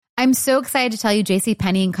I'm so excited to tell you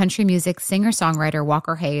JCPenney and country music singer-songwriter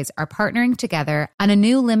Walker Hayes are partnering together on a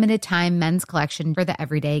new limited-time men's collection for the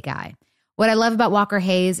everyday guy. What I love about Walker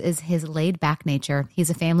Hayes is his laid-back nature.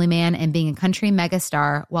 He's a family man, and being a country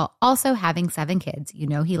megastar while also having 7 kids, you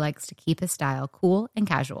know he likes to keep his style cool and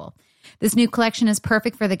casual. This new collection is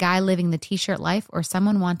perfect for the guy living the t-shirt life or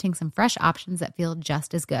someone wanting some fresh options that feel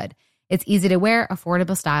just as good. It's easy to wear,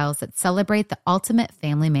 affordable styles that celebrate the ultimate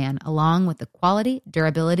family man, along with the quality,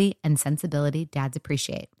 durability, and sensibility dads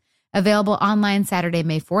appreciate. Available online Saturday,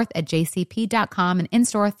 May 4th at jcp.com and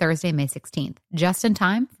in-store Thursday, May 16th. Just in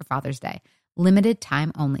time for Father's Day. Limited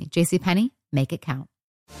time only. JCPenney, make it count.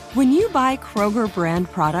 When you buy Kroger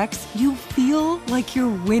brand products, you feel like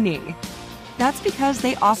you're winning. That's because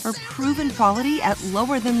they offer proven quality at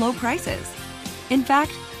lower than low prices. In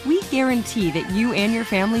fact, we guarantee that you and your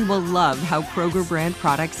family will love how Kroger brand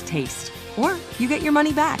products taste, or you get your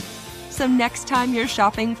money back. So next time you're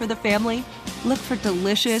shopping for the family, look for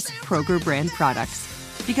delicious Kroger brand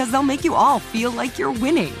products, because they'll make you all feel like you're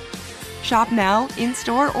winning. Shop now,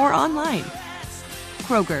 in-store, or online.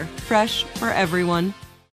 Kroger, fresh for everyone.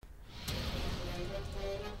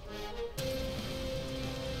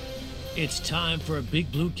 It's time for a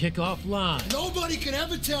Big Blue Kickoff Live. Nobody can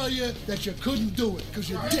ever tell you that you couldn't do it, because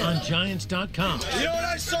you did. On Giants.com. You know what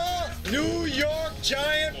I saw? New York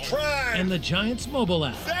Giant pride. And the Giants mobile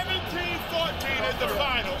app. 17-14 is the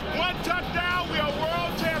final. One touchdown, we are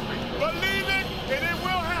world champions. Believe it, and it will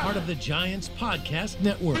happen. Part of the Giants Podcast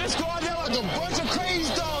Network. Let's go out there like a bunch of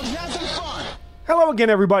crazy dogs. Have some fun. Hello again,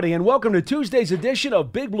 everybody, and welcome to Tuesday's edition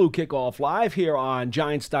of Big Blue Kickoff Live here on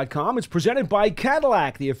Giants.com. It's presented by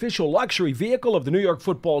Cadillac, the official luxury vehicle of the New York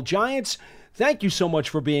Football Giants. Thank you so much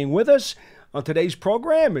for being with us. On today's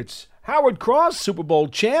program, it's Howard Cross, Super Bowl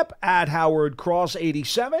champ, at Howard Cross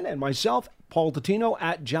 87, and myself, Paul Tatino,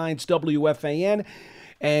 at Giants WFAN.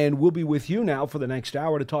 And we'll be with you now for the next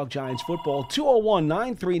hour to talk Giants football.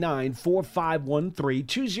 201-939-4513,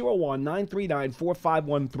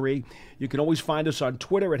 201-939-4513. You can always find us on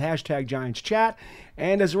Twitter at hashtag GiantsChat.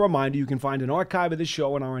 And as a reminder, you can find an archive of this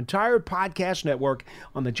show and our entire podcast network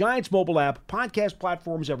on the Giants mobile app, podcast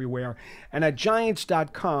platforms everywhere, and at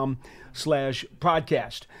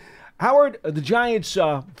giants.com/podcast. Howard, the Giants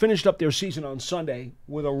finished up their season on Sunday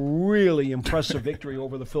with a really impressive victory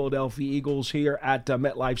over the Philadelphia Eagles here at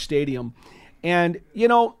MetLife Stadium. And, you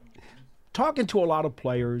know, talking to a lot of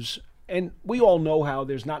players, and we all know how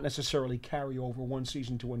there's not necessarily carryover one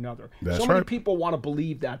season to another. That's many right. people want to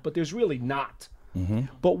believe that, but there's really not. Mm-hmm.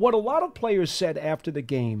 But what a lot of players said after the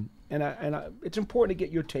game, and it's important to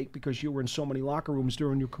get your take because you were in so many locker rooms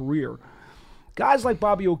during your career, guys like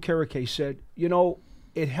Bobby Okereke said, you know,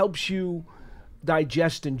 it helps you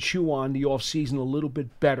digest and chew on the offseason a little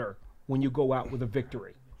bit better when you go out with a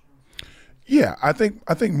victory. Yeah, I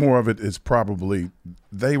think more of it is probably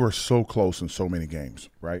they were so close in so many games,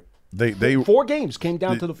 right? They 4 games came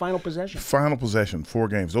down to the final possession. Final possession, 4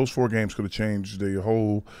 games. Those 4 games could have changed the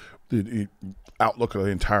whole the outlook of the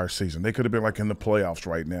entire season. They could have been like in the playoffs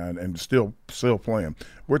right now and still playing.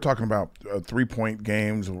 We're talking about 3-point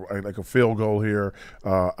games, like a field goal here,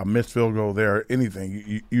 a missed field goal there,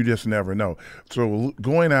 anything. You just never know. So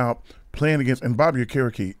going out, playing against – and Bobby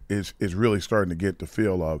Okereke is really starting to get the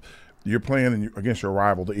feel of – you're playing against your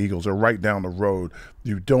rival, the Eagles. They're right down the road.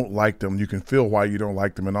 You don't like them. You can feel why you don't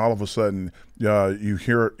like them. And all of a sudden,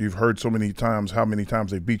 you've heard so many times how many times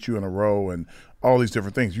they beat you in a row and all these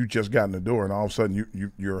different things. You just got in the door, and all of a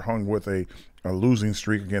sudden you're hung with a losing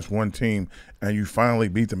streak against one team, and you finally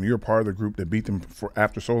beat them. You're part of the group that beat them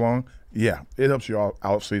after so long. Yeah, it helps you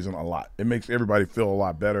out season a lot. It makes everybody feel a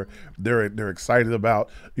lot better. They're excited about,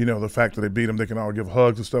 the fact that they beat them. They can all give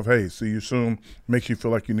hugs and stuff. Hey, see you soon. Makes you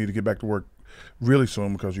feel like you need to get back to work really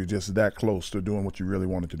soon because you're just that close to doing what you really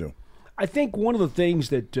wanted to do. I think one of the things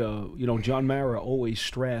that, John Mara always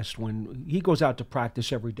stressed when he goes out to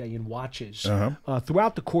practice every day and watches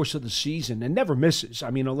throughout the course of the season and never misses,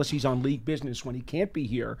 unless he's on league business when he can't be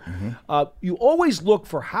here, you always look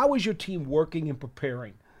for how is your team working and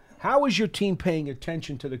preparing. How is your team paying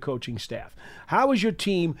attention to the coaching staff? How is your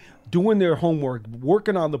team doing their homework,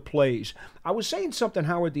 working on the plays? I was saying something,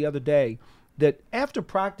 Howard, the other day, that after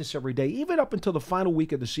practice every day, even up until the final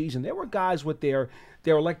week of the season, there were guys with their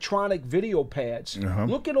electronic video pads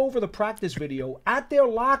looking over the practice video at their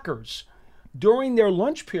lockers during their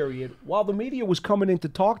lunch period while the media was coming in to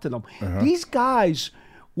talk to them. These guys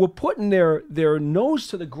were putting their nose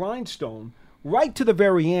to the grindstone right to the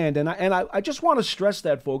very end, and I just want to stress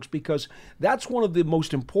that, folks, because that's one of the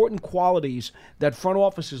most important qualities that front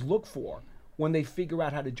offices look for when they figure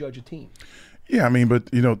out how to judge a team. Yeah,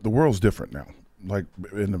 but the world's different now. like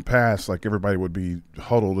in the past, like everybody would be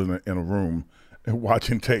huddled in a room and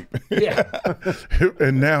watching tape. Yeah.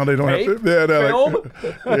 And now they don't have to. Yeah, Film?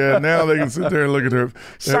 yeah, now they can sit there and look at their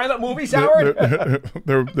silent movies, Howard.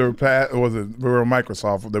 Their we're on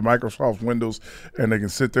Microsoft, their Microsoft Windows, and they can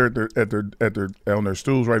sit there on their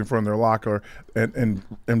stools right in front of their locker and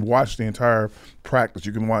watch the entire practice.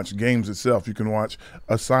 You can watch games itself. You can watch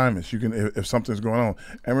assignments. You can if something's going on.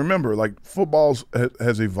 And remember, like football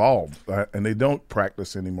has evolved, and they don't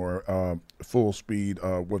practice anymore full speed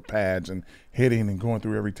with pads and hitting and going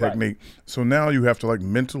through every technique. Right. So now you have to like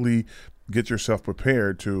mentally get yourself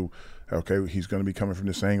prepared to, okay, he's going to be coming from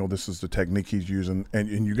this angle. This is the technique he's using. And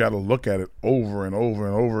you got to look at it over and over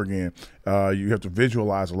and over again. You have to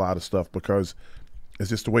visualize a lot of stuff because it's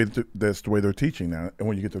just the way that's the way they're teaching now. And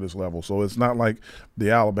when you get to this level, so it's not like the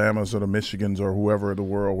Alabamas or the Michigans or whoever in the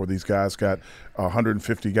world where these guys got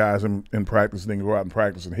 150 guys in practice and then go out and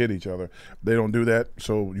practice and hit each other. They don't do that.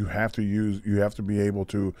 So you have to be able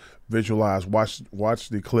to visualize, watch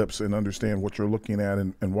the clips and understand what you're looking at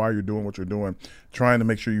and why you're doing what you're doing, trying to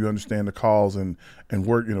make sure you understand the calls and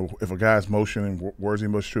work, if a guy's motioning, where's he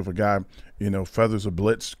motion to? If a guy, feathers a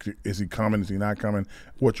blitz, is he coming, is he not coming,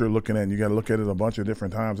 what you're looking at, and you got to look at it a bunch of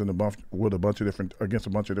different times against a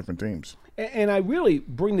bunch of different teams. And I really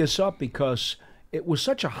bring this up because it was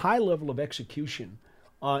such a high level of execution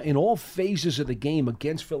in all phases of the game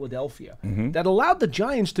against Philadelphia that allowed the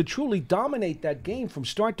Giants to truly dominate that game from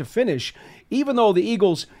start to finish, even though the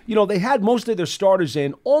Eagles, they had most of their starters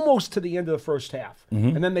in almost to the end of the first half.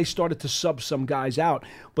 And then they started to sub some guys out.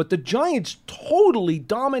 But the Giants totally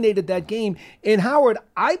dominated that game. And Howard,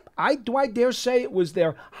 I dare say it was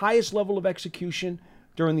their highest level of execution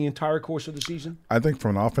during the entire course of the season? I think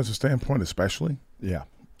from an offensive standpoint especially, yeah.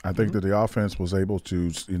 I think that the offense was able to,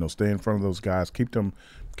 stay in front of those guys, keep them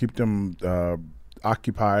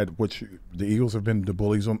occupied, which the Eagles have been the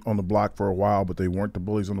bullies on the block for a while, but they weren't the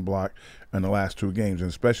bullies on the block in the last two games, and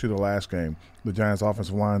especially the last game. The Giants'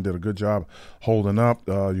 offensive line did a good job holding up.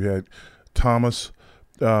 You had Thomas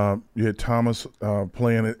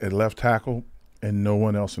playing at left tackle and no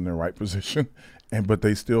one else in their right position. But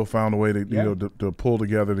they still found a way to to pull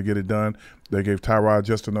together to get it done. They gave Tyrod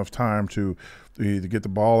just enough time to get the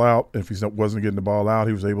ball out. If he wasn't getting the ball out,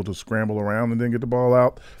 he was able to scramble around and then get the ball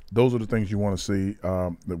out. Those are the things you want to see.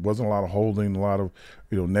 There wasn't a lot of holding, a lot of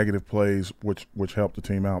negative plays, which helped the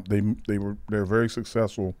team out. They're very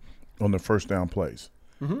successful on the first down plays.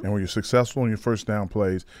 And when you're successful in your first down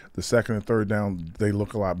plays, the second and third down, they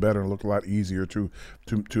look a lot better and look a lot easier to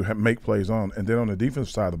make plays on. And then on the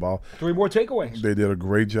defensive side of the ball, 3 more takeaways. They did a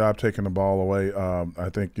great job taking the ball away.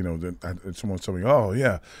 I think, someone told me, oh,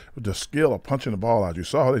 yeah, the skill of punching the ball out. You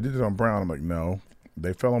saw how they did it on Brown. I'm like, no.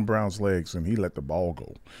 They fell on Brown's legs, and he let the ball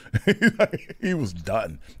go. He was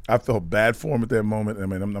done. I felt bad for him at that moment. I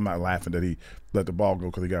mean, I'm not laughing that he let the ball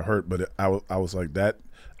go because he got hurt, but I was like that.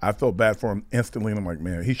 I felt bad for him instantly, and I'm like,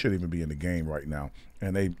 man, he shouldn't even be in the game right now.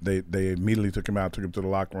 And they immediately took him out, took him to the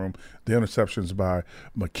locker room. The interceptions by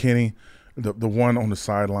McKinney, the one on the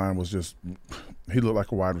sideline was just – he looked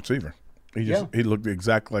like a wide receiver. He looked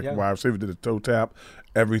exactly like a wide receiver, did a toe tap,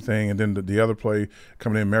 everything. And then the other play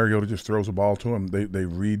coming in, Mariota just throws the ball to him. They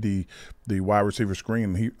read the wide receiver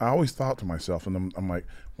screen. I always thought to myself, and I'm like,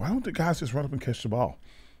 why don't the guys just run up and catch the ball?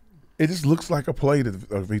 It just looks like a play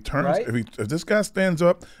that if he turns, right? if this guy stands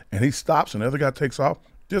up and he stops and the other guy takes off,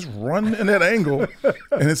 just run in that angle.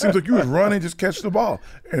 And it seems like you was running, just catch the ball.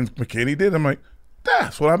 And McKinney did. I'm like,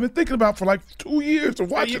 that's what I've been thinking about for like 2 years of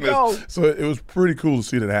watching this. So it was pretty cool to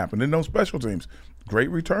see that happen. And those special teams, great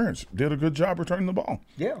returns, did a good job returning the ball.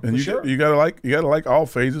 Yeah, and you gotta like all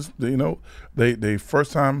phases. They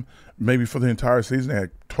first time maybe for the entire season they had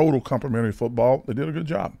total complimentary football. They did a good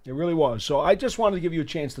job. It really was. So I just wanted to give you a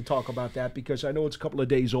chance to talk about that because I know it's a couple of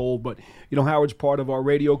days old, but Howard's part of our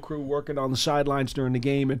radio crew working on the sidelines during the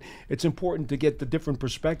game, and it's important to get the different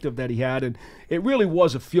perspective that he had, and it really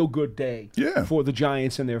was a feel-good day for the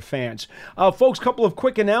Giants and their fans. Folks, couple of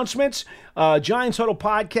quick announcements. Giants Huddle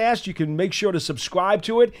Podcast, you can make sure to subscribe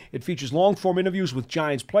to it. It features long-form interviews with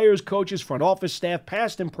Giants players, coaches, front office staff,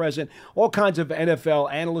 past and present, all kinds of NFL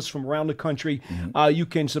analysts from around the country. You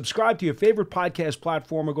can subscribe to your favorite podcast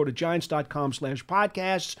platform or go to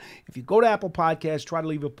giants.com/podcasts. If you go to Apple Podcasts, try to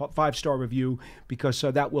leave a 5-star review because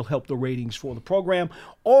that will help the ratings for the program.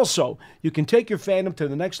 Also, you can take your fandom to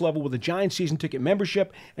the next level with a Giants season ticket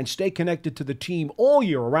membership and stay connected to the team all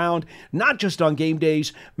year round, not just on game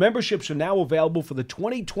days. Memberships are now available for the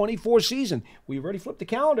 2024 season. We You've already flipped the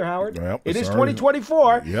calendar, Howard. Well, it is sorry.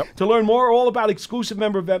 2024. Yep. To learn more all about exclusive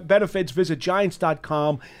member benefits, visit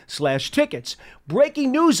Giants.com/tickets.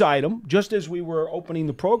 Breaking news item, just as we were opening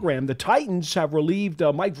the program, the Titans have relieved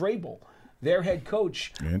Mike Vrabel, their head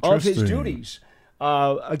coach, of his duties.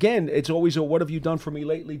 Again, it's always a "what have you done for me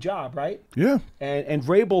lately" job, right? Yeah. And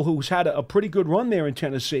Vrabel, who's had a pretty good run there in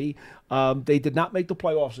Tennessee, they did not make the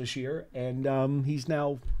playoffs this year, and he's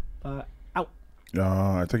now out.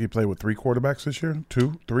 I think he played with 3 quarterbacks this year,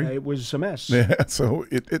 2, 3. It was a mess. Yeah, so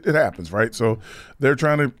it happens, right? So they're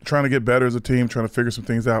trying to get better as a team, trying to figure some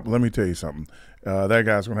things out. But let me tell you something. That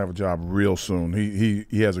guy's going to have a job real soon.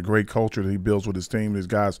 He has a great culture that he builds with his team. These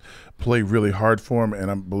guys play really hard for him,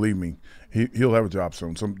 and believe me, he'll have a job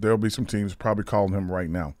soon. There'll be some teams probably calling him right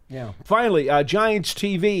now. Yeah. Finally, Giants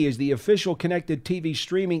TV is the official connected TV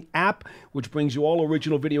streaming app, which brings you all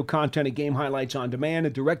original video content and game highlights on demand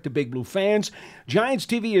and direct to Big Blue fans. Giants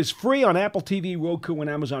TV is free on Apple TV, Roku, and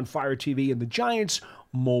Amazon Fire TV and the Giants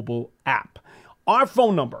mobile app. Our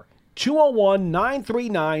phone number,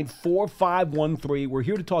 201-939-4513. We're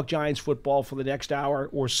here to talk Giants football for the next hour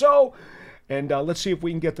or so. And let's see if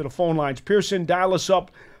we can get to the phone lines. Pearson, dial us up.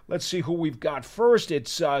 Let's see who we've got first.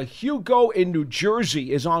 It's Hugo in New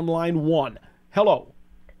Jersey is on line 1. Hello.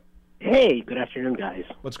 Hey, good afternoon, guys.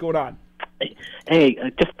 What's going on? Hey,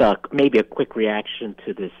 just maybe a quick reaction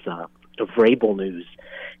to this Vrabel news.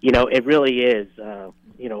 You know, it really is, a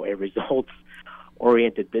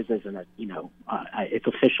results-oriented business, and, it's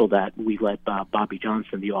official that we let Bobby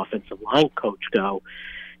Johnson, the offensive line coach, go.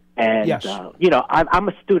 And, yes. I'm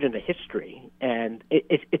a student of history, and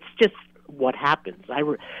it's just what happens. I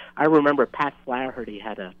remember Pat Flaherty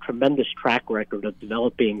had a tremendous track record of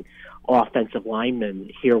developing offensive linemen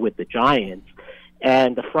here with the Giants,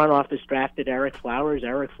 and the front office drafted Eric Flowers.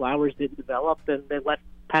 Eric Flowers didn't develop, and they let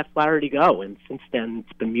Pat Flaherty go, and since then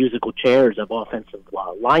it's been musical chairs of offensive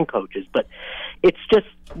line coaches. But it's just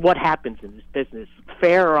what happens in this business,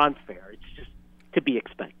 fair or unfair. It's just to be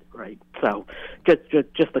expected, right? So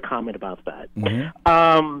just a comment about that.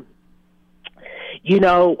 Mm-hmm.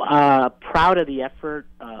 Proud of the effort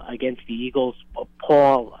against the Eagles.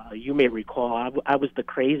 Paul, you may recall, I was the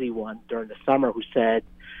crazy one during the summer who said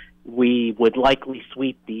we would likely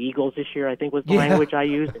sweep the Eagles this year, I think was the language I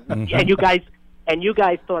used. And you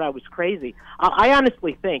guys thought I was crazy. I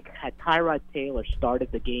honestly think had Tyrod Taylor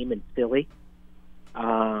started the game in Philly,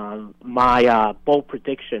 my bold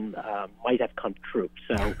prediction might have come true.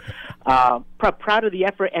 So proud of the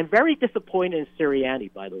effort, and very disappointed in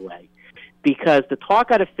Sirianni, by the way, because the talk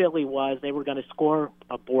out of Philly was they were going to score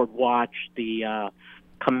aboard watch the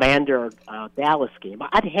Commander-Dallas game.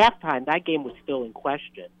 At halftime, that game was still in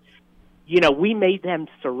question. We made them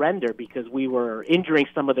surrender because we were injuring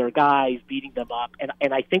some of their guys, beating them up, and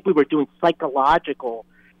I think we were doing psychological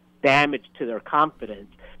damage to their confidence.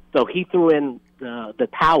 So he threw in the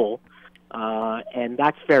towel, and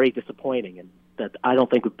that's very disappointing, and that I don't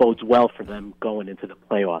think it bodes well for them going into the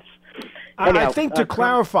playoffs. Anyhow, I think to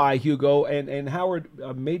clarify, Hugo, and Howard,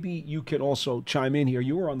 maybe you can also chime in here.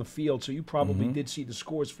 You were on the field, so you probably did see the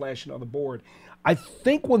scores flashing on the board. I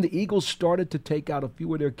think when the Eagles started to take out a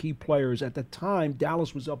few of their key players, at the time,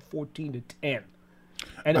 Dallas was up 14-10.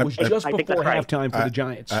 And it was just before halftime for the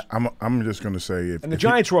Giants. I'm just going to say, the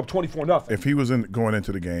Giants were up 24-0. If he was going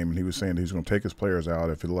into the game and he was saying he's going to take his players out,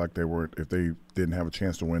 if they didn't have a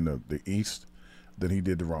chance to win the East, then he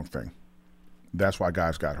did the wrong thing. That's why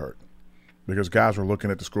guys got hurt, because guys were looking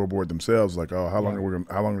at the scoreboard themselves, like, oh, how long are we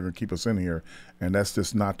going to keep us in here? And that's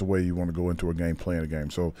just not the way you want to go into a game, playing a game.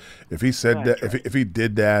 So if he said if he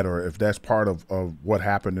did that, or if that's part of what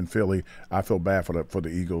happened in Philly, I feel bad for the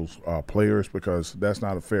Eagles players, because that's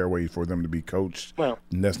not a fair way for them to be coached. Well,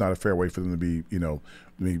 and that's not a fair way for them to be,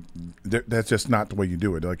 that's just not the way you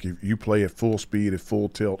do it. Like, you play at full speed, at full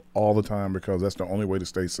tilt all the time, because that's the only way to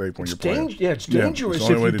stay safe when you're playing. It's dangerous if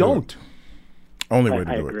you don't. Only way to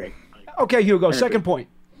do agree. it. Okay, Hugo, second point.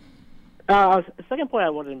 The second point I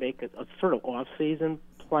wanted to make is a sort of off-season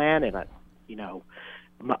plan, and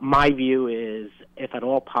my view is, if at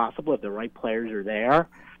all possible, if the right players are there,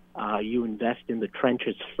 you invest in the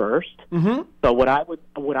trenches first. Mm-hmm. So what I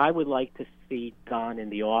would like to see done in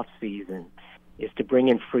the off-season is to bring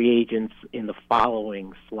in free agents in the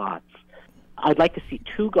following slots. I'd like to see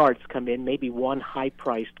 2 guards come in, maybe one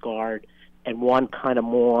high-priced guard and one kind of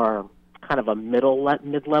a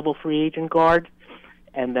mid-level free agent guard,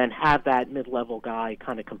 and then have that mid-level guy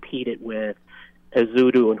kind of compete it with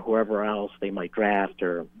Azudu and whoever else they might draft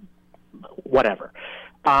or whatever.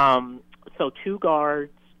 So 2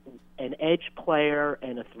 guards, an edge player,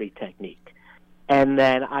 and a 3 technique. And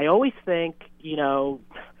then I always think,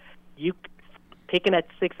 picking at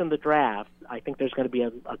 6 in the draft, I think there's going to be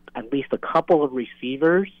at least a couple of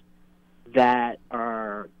receivers that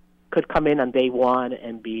could come in on day one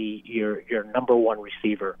and be your number one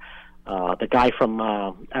receiver. The guy from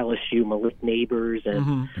LSU, Malik Neighbors,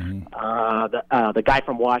 and the guy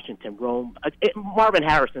from Washington, Marvin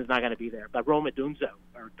Harrison's not going to be there, but Rome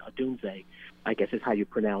Odunze, I guess is how you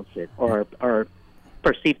pronounce it, or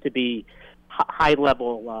perceived to be high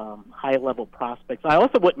level prospects. I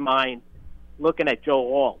also wouldn't mind looking at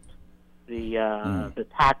Joe Alt, the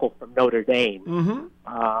tackle from Notre Dame,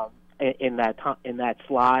 in that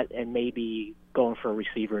slot, and maybe going for a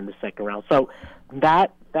receiver in the second round. So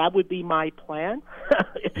that would be my plan.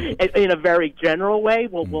 In a very general way,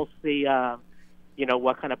 we'll see.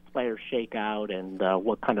 What kind of players shake out and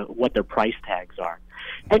what their price tags are.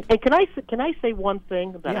 And can I say one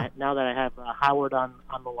thing that now that I have Howard on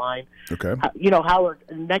the line? Okay. Howard,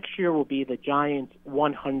 next year will be the Giants'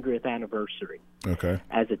 100th anniversary. Okay.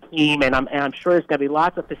 As a team, and I'm sure there's going to be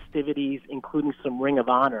lots of festivities, including some Ring of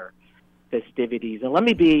Honor festivities. And let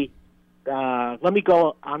me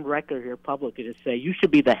go on record here publicly to say you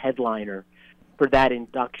should be the headliner for that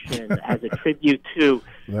induction as a tribute to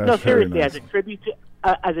seriously, nice.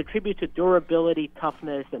 as a tribute to durability,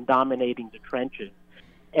 toughness, and dominating the trenches.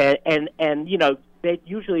 And they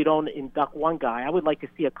usually don't induct one guy. I would like to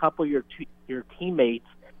see a couple of your teammates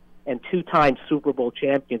and two-time Super Bowl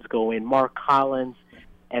champions go in, Mark Collins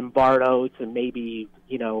and Bart Oates, and maybe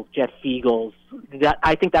Jeff Fiegels.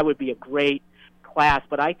 I think that would be a great class,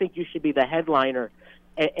 but I think you should be the headliner.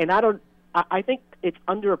 And I think it's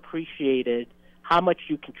underappreciated how much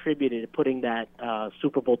you contributed to putting that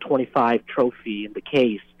Super Bowl 25 trophy in the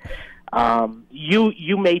case.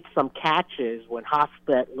 You made some catches when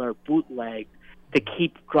Hostetler bootlegged to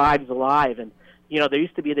keep drives alive, and there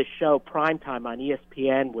used to be this show Primetime on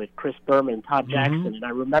ESPN with Chris Berman and Tom Jackson, and I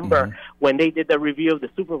remember when they did the review of the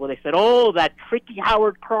Super Bowl, they said, "Oh, that tricky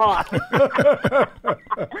Howard Cross."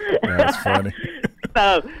 That's funny.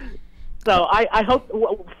 So I hope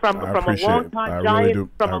from a longtime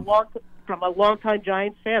Giants from a longtime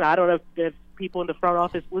Giants fan. I don't know if people in the front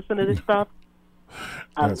office listen to this stuff.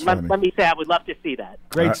 Let me say I would love to see that.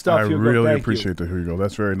 Great stuff, I Hugo. really appreciate that, Hugo.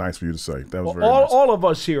 That's very nice for you to say. That was very nice. All of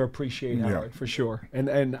us here appreciate Howard, for sure.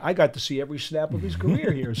 And I got to see every snap of his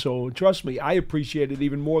career here. So trust me, I appreciate it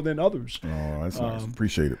even more than others. Oh, that's nice.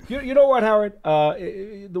 Appreciate it. You know what, Howard?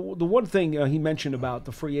 The one thing he mentioned about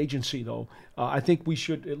the free agency, though, I think we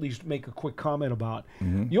should at least make a quick comment about.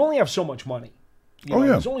 You only have so much money.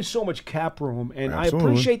 There's only so much cap room, and Absolutely. I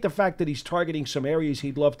appreciate the fact that he's targeting some areas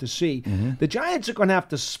he'd love to see. The Giants are going to have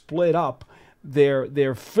to split up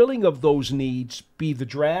their filling of those needs, be the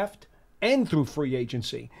draft and through free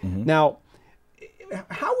agency. Now,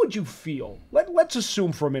 how would you feel? Let's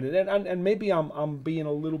assume for a minute, and maybe I'm being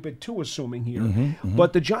a little bit too assuming here,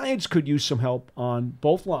 but the Giants could use some help on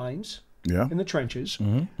both lines in the trenches.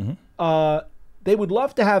 They would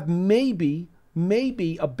love to have maybe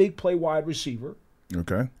a big play wide receiver.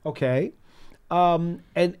 Okay. And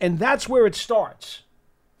that's where it starts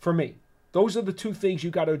for me. Those are the two things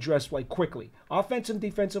you got to address quickly: offensive and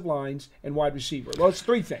defensive lines and wide receiver. Well, it's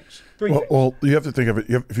three things. Well, you have to think of it.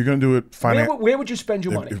 If you're going to do it financially, where would you spend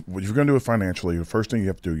your money? If you're going to do it financially, the first thing you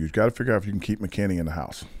have to do, you've got to figure out if you can keep McKinney in the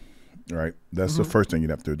house. Right, that's the first thing you'd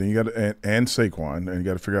have to do. Then you got to and Saquon, and you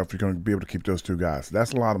got to figure out if you're going to be able to keep those two guys.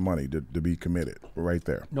 That's a lot of money to be committed right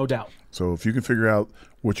there. No doubt. So if you can figure out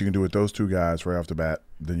what you can do with those two guys right off the bat,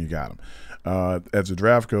 then you got them. As the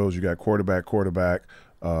draft goes, you got quarterback,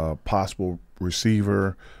 possible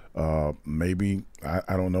receiver. Maybe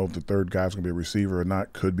I don't know if the third guy's going to be a receiver or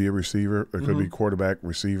not. Could be a receiver. It could be quarterback,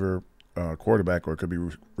 receiver. Quarterback, or it could be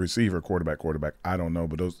receiver, quarterback. I don't know,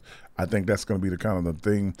 but I think that's going to be the kind of the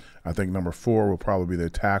thing. I think number 4 will probably be the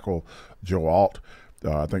tackle, Joe Alt.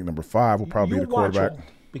 I think number 5 will probably be the quarterback.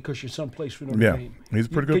 Because your son plays for Notre Dame. He's a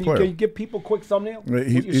pretty good player. Can you give people a quick thumbnail?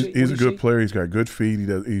 He's a good player. He's got good feet.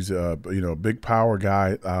 He's a big power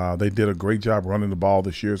guy. They did a great job running the ball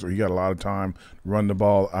this year, so he got a lot of time running the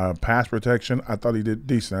ball. Pass protection, I thought he did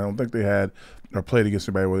decent. I don't think they had or played against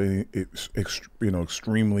anybody with any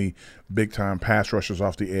extremely big time pass rushers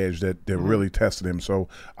off the edge that really tested him. So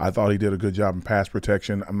I thought he did a good job in pass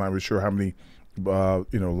protection. I'm not really sure how many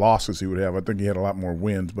losses he would have. I think he had a lot more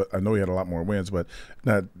wins, but not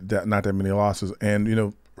that many losses.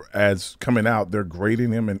 And as coming out, they're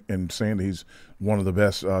grading him and saying that he's one of the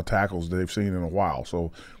best tackles they've seen in a while.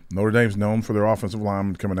 So Notre Dame's known for their offensive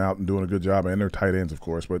linemen coming out and doing a good job, and their tight ends, of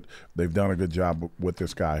course. But they've done a good job with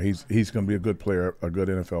this guy. He's going to be a good player, a good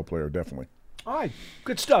NFL player, definitely. All right,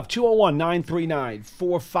 good stuff.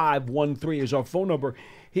 201-939-4513 is our phone number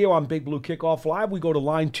here on Big Blue Kickoff Live. We go to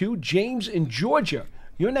line 2. James in Georgia.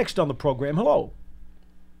 You're next on the program. Hello.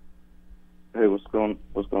 Hey, what's going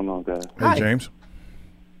on, guys? Hey, Hi. James.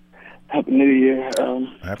 Happy New Year.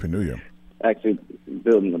 Happy New Year. Actually,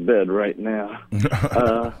 building the bed right now.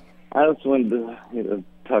 I just wanted to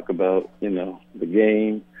talk about the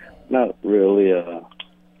game. Not really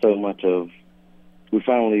so much of. We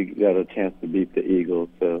finally got a chance to beat the Eagles,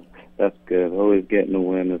 so that's good. Always getting a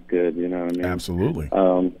win is good. You know what I mean? Absolutely.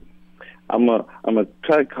 I'm gonna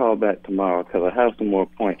try to call back tomorrow because I have some more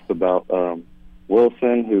points about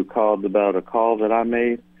Wilson, who called about a call that I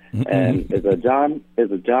made. And is it John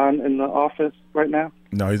in the office right now?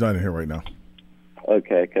 No, he's not in here right now.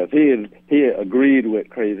 Okay, because he agreed with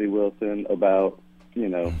Crazy Wilson about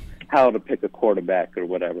how to pick a quarterback or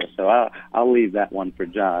whatever. So I'll leave that one for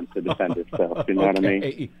John to defend himself. You know what I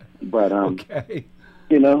mean? But Okay.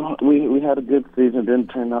 we had a good season. Didn't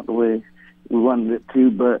turn out the way we wanted it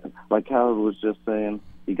to. But like Howard was just saying,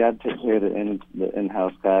 you got to take care of the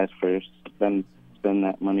in-house guys first. Spend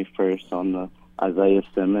that money first on the Isaiah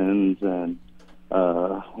Simmons and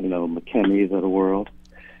McKinney's of the world,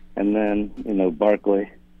 and then Barkley,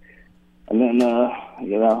 and then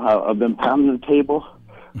I've been pounding the table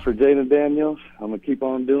for Jaden Daniels. I'm gonna keep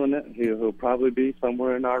on doing it. He'll probably be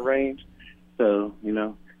somewhere in our range. So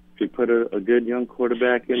if you put a good young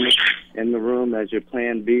quarterback in the room as your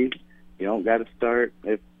plan B, you don't got to start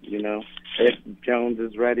if Jones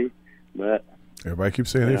is ready, but. Everybody keeps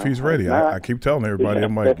saying if he's ready. I keep telling everybody,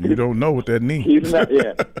 I'm like, you don't know what that means. He's not,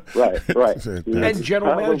 right. And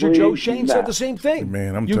General Manager Joe Shane said the same thing.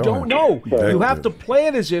 Man, I'm you telling don't you. know. You have to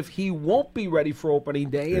plan as if he won't be ready for opening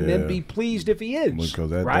day, and then be pleased if he is.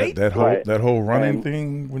 Because right? that whole running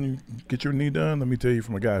thing when you get your knee done, let me tell you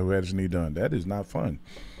from a guy who had his knee done, that is not fun.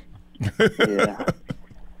 Yeah.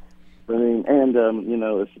 I mean, and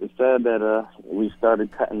it's sad that we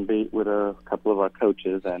started cutting bait with a couple of our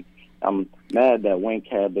coaches, and I'm mad that Wink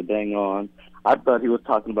had the dang on. I thought he was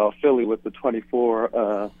talking about Philly with the 24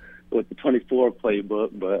 playbook,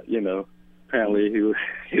 but apparently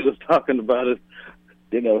he was talking about his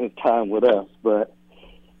time with us. But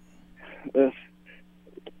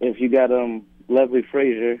if you got Leslie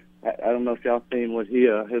Frazier, I don't know if y'all seen what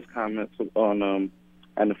his comments on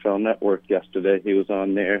NFL Network yesterday. He was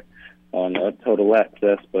on there on Total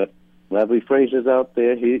Access, but Leslie Frazier's out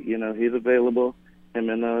there. He's available. Him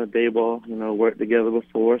and Dayball, worked together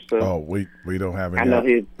before. So we don't have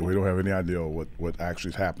any. We don't have any idea what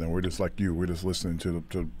actually is happening. We're just like you. We're just listening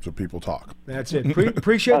to people talk. That's it.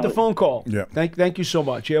 Appreciate the phone call. Yeah. Thank you so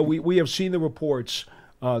much. Yeah, we have seen the reports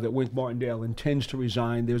that Wink Martindale intends to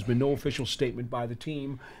resign. There's been no official statement by the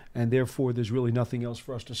team, and therefore there's really nothing else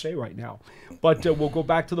for us to say right now. But we'll go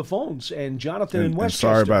back to the phones. And Jonathan in Westchester.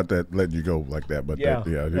 Sorry about that, letting you go like that. But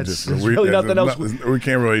there's really nothing else. We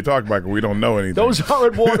can't really talk about it. We don't know anything. Those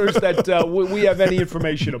aren't waters that we have any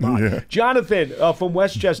information about. Yeah. Jonathan from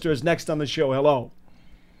Westchester is next on the show. Hello.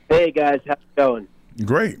 Hey, guys. How's it going?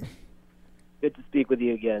 Great. Good to speak with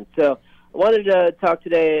you again. So I wanted to talk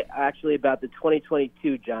today actually about the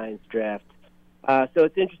 2022 Giants draft. So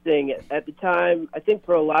it's interesting. At the time, I think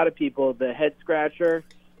for a lot of people, the head-scratcher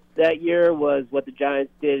that year was what the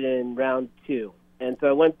Giants did in round 2. And so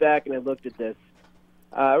I went back and I looked at this.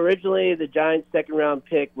 Originally, the Giants' second-round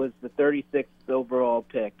pick was the 36th overall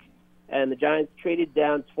pick. And the Giants traded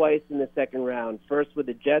down twice in the second round, first with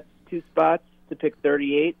the Jets 2 spots to pick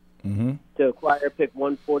 38 to acquire pick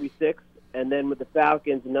 146, and then with the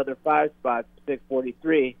Falcons another 5 spots to pick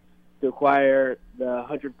 43 to acquire the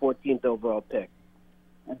 114th overall pick.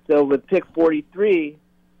 And so with pick 43,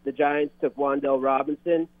 the Giants took Wan'Dale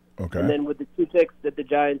Robinson. Okay. And then with the 2 picks that the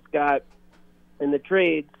Giants got in the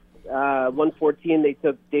trades, 114 they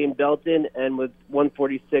took Dane Belton, and with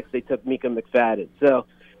 146 they took Mika McFadden. So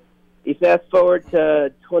you fast forward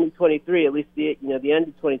to 2023, at least the end of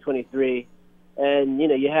 2023, and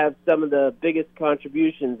you have some of the biggest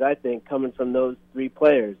contributions I think coming from those 3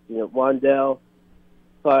 players. Wan'Dale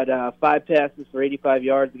caught 5 passes for 85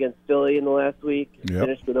 yards against Philly in the last week.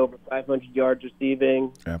 Finished with over 500 yards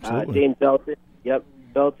receiving. Absolutely. Dane Belton,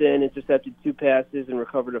 Belton intercepted 2 passes and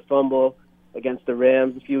recovered a fumble against the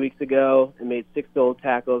Rams a few weeks ago and made 6 total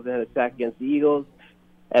tackles and had a sack against the Eagles.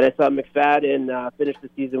 And I saw McFadden finish the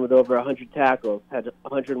season with over 100 tackles, had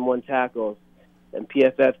 101 tackles, and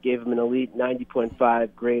PFF gave him an elite 90.5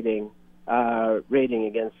 rating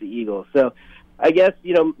against the Eagles. So I guess,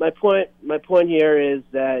 my point here is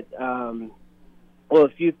that, a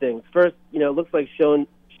few things. First, it looks like Shane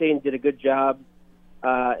did a good job,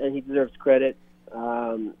 and he deserves credit.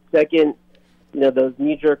 Second, those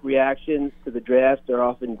knee-jerk reactions to the draft are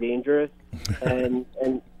often dangerous. And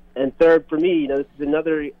And third, for me, this is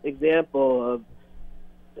another example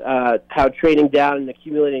of how trading down and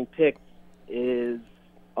accumulating picks is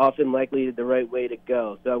often likely the right way to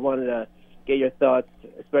go. So I wanted to get your thoughts,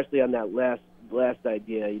 especially on that last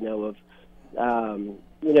idea,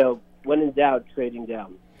 when in doubt, trading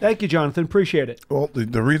down. Thank you, Jonathan. Appreciate it. Well,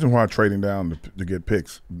 the reason why trading down to get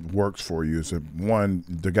picks works for you is that, one,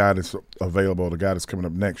 the guy that's available, the guy that's coming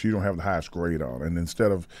up next, you don't have the highest grade on. And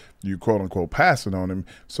instead of you, quote-unquote, passing on him,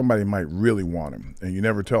 somebody might really want him. And you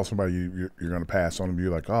never tell somebody you're going to pass on him. You're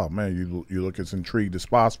like, oh, man, you look as intrigued as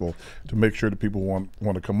possible to make sure that people want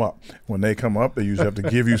to come up. When they come up, they usually have to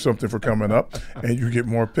give you something for coming up, and you get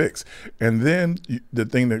more picks. And then the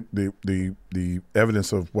thing that the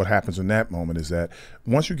evidence of what happens in that moment is that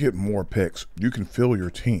once you get more picks, you can fill your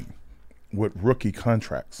team with rookie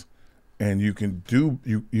contracts. And you can do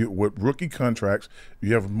with rookie contracts,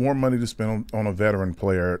 you have more money to spend on a veteran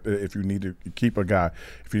player if you need to keep a guy.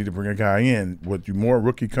 If you need to bring a guy in, with the more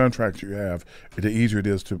rookie contracts you have, the easier it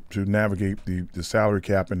is to navigate the salary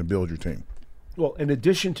cap and to build your team. Well, in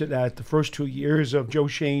addition to that, the first 2 years of Joe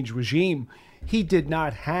Shane's regime, he did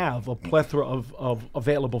not have a plethora of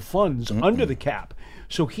available funds under the cap.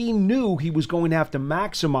 So he knew he was going to have to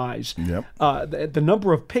maximize the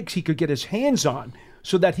number of picks he could get his hands on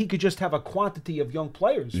so that he could just have a quantity of young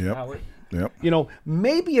players, Howard.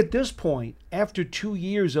 Maybe at this point, after 2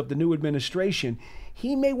 years of the new administration,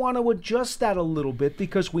 he may want to adjust that a little bit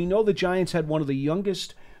because we know the Giants had one of the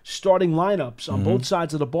youngest starting lineups on both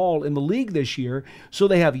sides of the ball in the league this year. So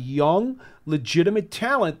they have young, legitimate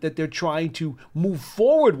talent that they're trying to move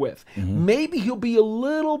forward with. Maybe he'll be a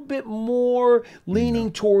little bit more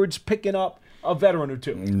leaning towards picking up a veteran or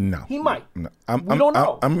two. No. He might. No. We don't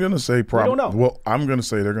know. I'm going to say probably. We don't know. Well, I'm going to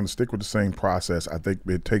say they're going to stick with the same process. I think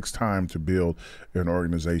it takes time to build an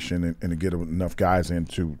organization and to get enough guys in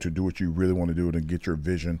to do what you really want to do and get your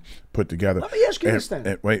vision put together. Let me ask you this then.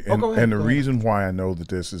 The reason why I know that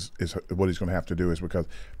this is what he's going to have to do is because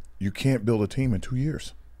you can't build a team in 2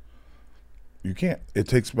 years. You can't. It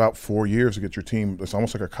takes about 4 years to get your team. It's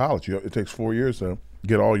almost like a college. It takes 4 years to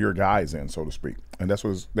get all your guys in, so to speak, and that's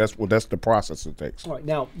the process it takes. All right.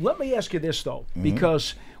 Now, let me ask you this though,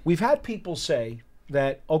 because we've had people say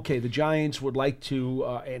that the Giants would like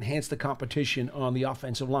to enhance the competition on the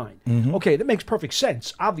offensive line. Okay, that makes perfect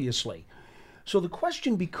sense, obviously. So the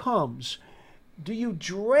question becomes, do you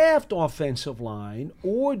draft offensive line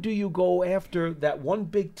or do you go after that one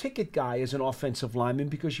big ticket guy as an offensive lineman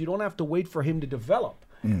because you don't have to wait for him to develop?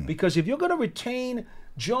 Because if you're going to retain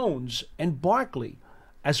Jones and Barkley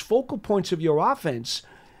as focal points of your offense,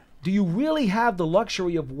 do you really have the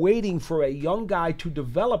luxury of waiting for a young guy to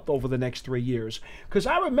develop over the next 3 years? Because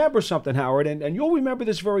I remember something, Howard, and you'll remember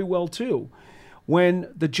this very well too.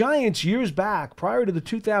 When the Giants, years back, prior to the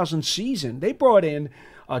 2000 season, they brought in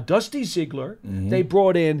Dusty Ziegler, they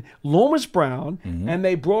brought in Lomas Brown, and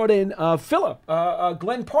they brought in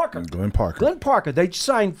Glenn Parker. Glenn Parker. They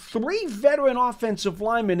signed 3 veteran offensive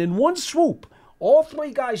linemen in one swoop. All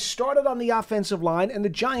 3 guys started on the offensive line, and the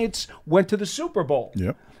Giants went to the Super Bowl.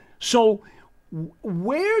 Yep. So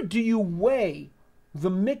where do you weigh the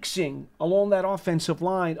mixing along that offensive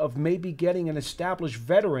line of maybe getting an established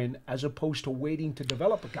veteran as opposed to waiting to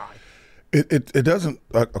develop a guy? It doesn't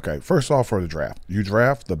okay, first off, for the draft, you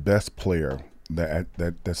draft the best player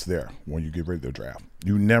that's there when you get ready to draft.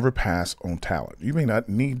 You never pass on talent. You may not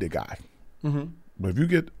need the guy. But if you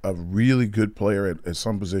get a really good player at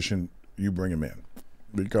some position, you bring him in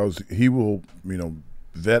because he will,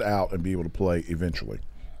 vet out and be able to play eventually.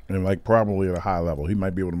 And probably at a high level. He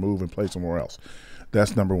might be able to move and play somewhere else.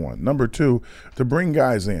 That's number one. Number two, to bring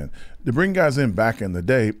guys in. To bring guys in back in the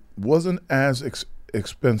day wasn't as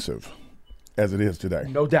expensive as it is today.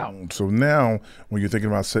 No doubt. So now when you're thinking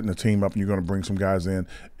about setting a team up and you're going to bring some guys in,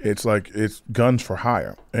 it's guns for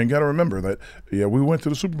hire. And you got to remember that, we went to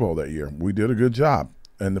the Super Bowl that year. We did a good job.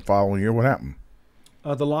 And the following year, what happened?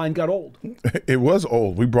 The line got old. It was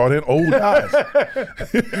old. We brought in old guys.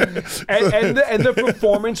 and the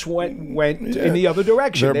performance went in the other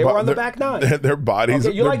direction. They were on the back nine. Their bodies.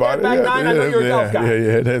 Okay, you like that back nine? I know you're a golf guy.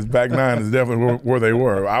 His back nine is definitely where they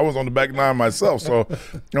were. I was on the back nine myself. So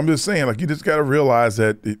I'm just saying, you just got to realize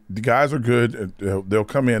that the guys are good. They'll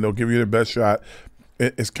come in. They'll give you their best shot.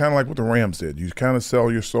 It's kind of like what the Rams did. You kind of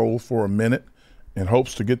sell your soul for a minute in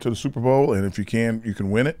hopes to get to the Super Bowl. And if you can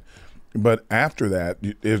win it. But after that,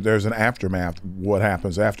 if there's an aftermath, what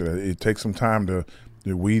happens after that? It takes some time to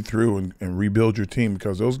weed through and rebuild your team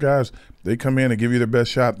because those guys, they come in and give you their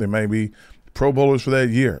best shot. They may be Pro Bowlers for that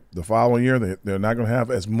year. The following year, they're not going to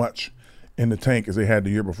have as much in the tank as they had the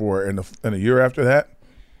year before. And the year after that,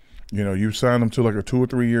 You sign them to like a 2 or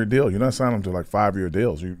 3 year deal. You're not signing them to like 5-year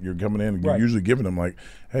deals. You're coming in and you're usually giving them like,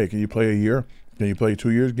 hey, can you play a year? Can you play 2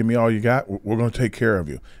 years? Give me all you got. We're going to take care of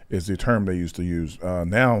you is the term they used to use.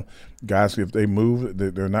 Now, guys, if they move,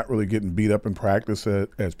 they're not really getting beat up in practice,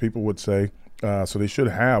 as people would say. So they should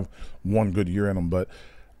have one good year in them. But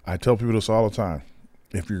I tell people this all the time.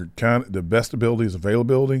 If you're the best ability is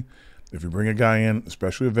availability. If you bring a guy in,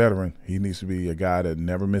 especially a veteran, he needs to be a guy that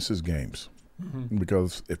never misses games.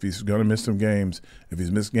 Because if he's going to miss some games, if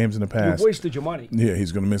he's missed games in the past, you've wasted your money. Yeah,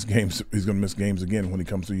 he's going to miss games. He's going to miss games again when he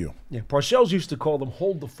comes to you. Yeah, Parcells used to call them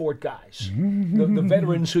hold the fort guys. The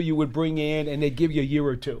veterans who you would bring in and they'd give you a year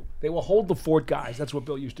or two. They will hold the fort guys. That's what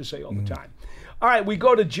Bill used to say all the time. All right, we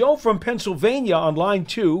go to Joe from Pennsylvania on line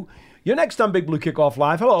 2. You're next on Big Blue Kickoff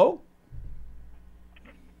Live. Hello.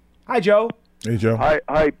 Hi, Joe. Hey, Joe.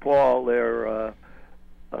 Hi, Paul.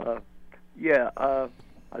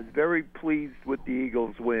 I was very pleased with the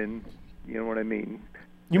Eagles' win. You know what I mean?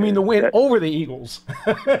 You mean the win over the Eagles?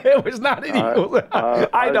 It was not an Eagles.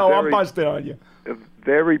 I know, I'm busting on you.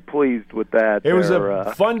 Very pleased with that. It was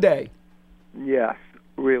a fun day. Yes,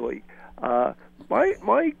 really.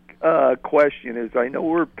 My question is, I know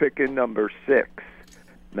we're picking number 6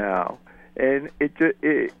 now, and it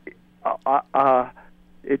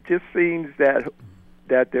just seems that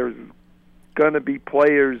there's going to be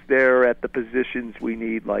players there at the positions we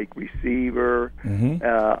need, like receiver,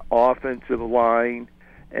 offensive line,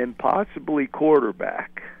 and possibly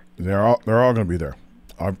quarterback. They're all going to be there.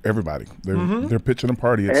 Everybody. They're pitching a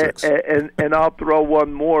party at 6. And I'll throw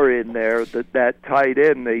one more in there. That tight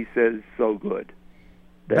end they said is so good.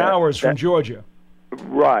 Bowers from Georgia.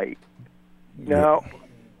 Right. Now,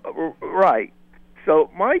 right.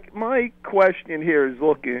 So my question here is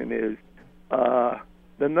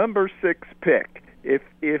the number 6 pick. If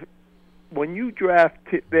when you draft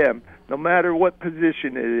them, no matter what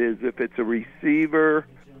position it is, if it's a receiver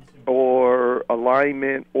or a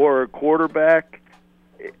lineman or a quarterback,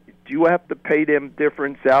 do you have to pay them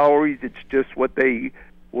different salaries? It's just what they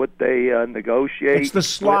negotiate. It's the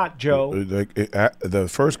slot, Joe. The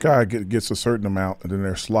first guy gets a certain amount, and then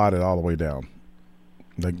they're slotted all the way down.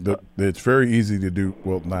 It's very easy to do.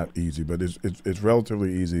 Well, not easy, but it's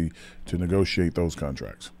relatively easy to negotiate those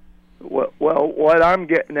contracts. Well, what I'm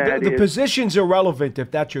getting at the position's irrelevant.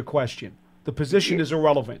 If that's your question, the position is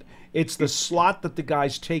irrelevant. It's the slot that the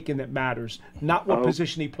guy's taking that matters, not what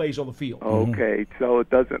position he plays on the field. Okay, so it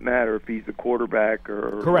doesn't matter if he's a quarterback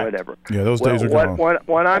or whatever. Yeah, those days are gone.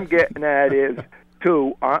 What I'm getting at is,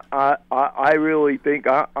 too, I really think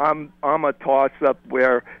I'm a toss-up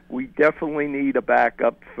where we definitely need a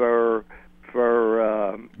backup for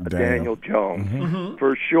Daniel Jones,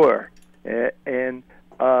 for sure. And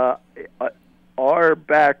our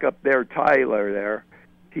backup there, Tyler, there,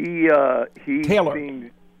 he Taylor.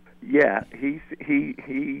 seems, he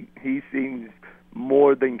seems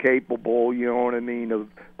more than capable. You know what I mean,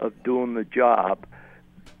 of doing the job.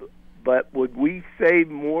 But would we save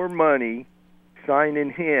more money signing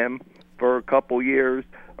him for a couple years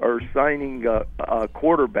or signing a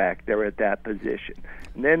quarterback there at that position?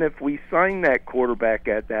 And then if we sign that quarterback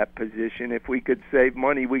at that position, if we could save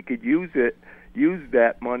money, we could use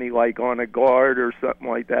that money like on a guard or something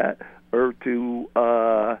like that, or to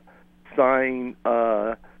sign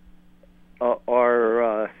our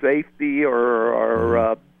safety or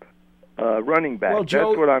our running back. Well, Joe,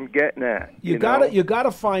 that's what I'm getting at. You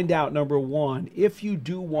gotta find out, number one, if you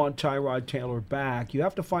do want Tyrod Taylor back, you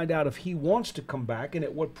have to find out if he wants to come back and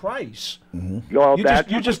at what price. Well,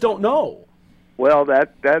 you just don't know. Well,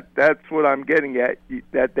 that's what I'm getting at.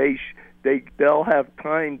 That they'll have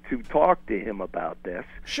time to talk to him about this.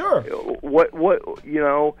 Sure.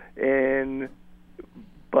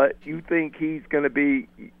 But you think he's going to be?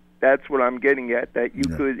 That's what I'm getting at. That you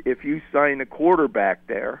could, if you sign a quarterback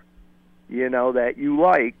there, that you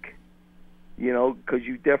like, because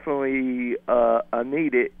you definitely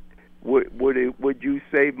need it. Would you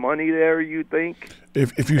save money there? You think?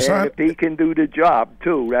 If you sign, if he can do the job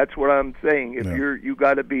too, that's what I'm saying. If you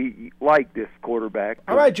got to be like this quarterback.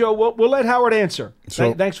 All right, Joe. We'll let Howard answer.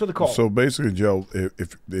 Thanks for the call. So basically, Joe,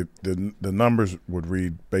 if the numbers would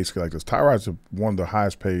read basically like this: Tyrod's one of the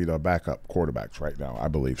highest paid backup quarterbacks right now, I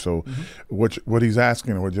believe. So what he's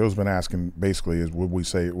asking, or what Joe's been asking, basically is,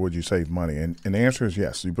 would you save money? And the answer is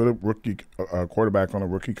yes. You put a rookie quarterback on a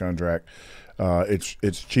rookie contract.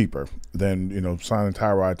 It's cheaper than signing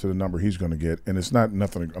Tyrod to the number he's going to get, and it's not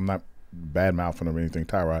nothing. I'm not bad mouthing or anything.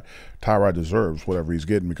 Tyrod deserves whatever he's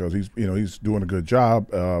getting because he's doing a good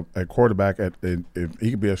job at quarterback. If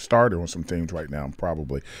he could be a starter on some teams right now,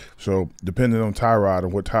 probably. So depending on Tyrod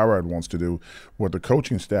and what Tyrod wants to do, what the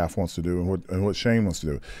coaching staff wants to do, and what Shane wants to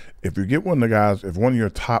do. If you get one of the guys, if one of your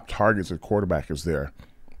top targets at quarterback is there,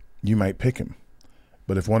 you might pick him.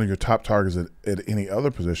 But if one of your top targets at any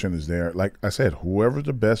other position is there, like I said, whoever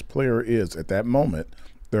the best player is at that moment,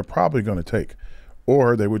 they're probably going to take.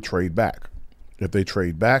 Or they would trade back. If they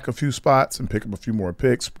trade back a few spots and pick up a few more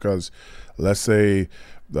picks, because let's say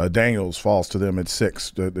Daniels falls to them at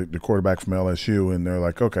 6, the quarterback from LSU, and they're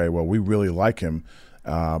like, okay, well, we really like him,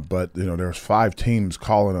 but there's 5 teams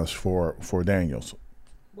calling us for Daniels.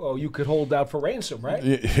 Well, you could hold that for ransom, right?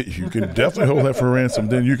 You can definitely hold that for ransom.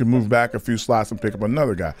 Then you can move back a few slots and pick up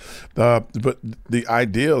another guy. But the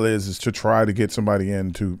ideal is to try to get somebody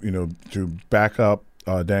in to back up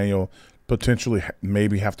Daniel, potentially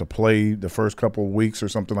maybe have to play the first couple of weeks or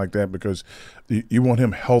something like that, because you want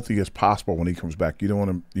him healthy as possible when he comes back. You don't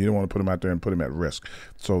want to put him out there and put him at risk.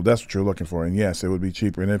 So that's what you're looking for. And yes, it would be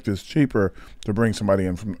cheaper. And if it's cheaper to bring somebody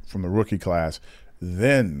in from the rookie class,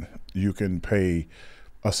 then you can pay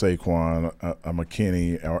a Saquon, a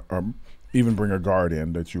McKinney, or even bring a guard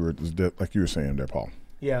in like you were saying there, Paul.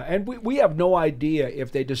 Yeah, and we have no idea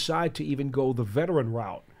if they decide to even go the veteran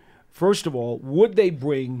route. First of all, would they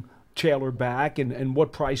bring Taylor back, and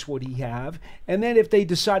what price would he have? And then if they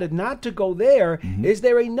decided not to go there, is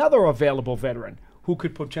there another available veteran who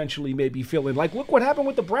could potentially maybe fill in? Like, look what happened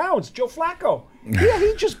with the Browns, Joe Flacco. Yeah,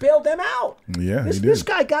 he just bailed them out. Yeah, this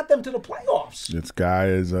guy got them to the playoffs. This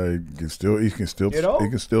guy he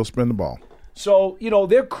can still spin the ball. So,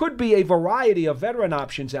 there could be a variety of veteran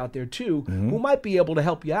options out there too, who might be able to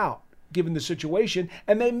help you out given the situation,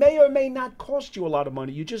 and they may or may not cost you a lot of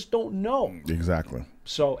money. You just don't know. Exactly.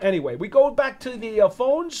 So anyway, we go back to the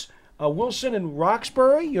phones. Wilson in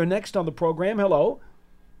Roxbury, you're next on the program. Hello.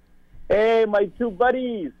 Hey, my 2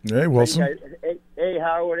 buddies. Hey, Wilson. Hey,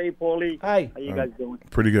 Howard. Hey, Paulie. Hi. How you guys doing?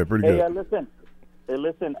 Pretty good. Hey,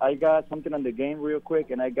 listen. I got something on the game real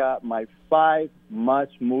quick, and I got my 5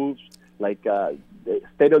 must moves, like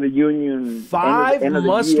State of the Union. 5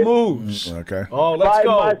 must moves. Okay. Oh, let's 5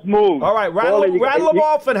 go. must moves. All right, rattle them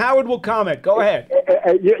off, and Howard will comment. Go ahead.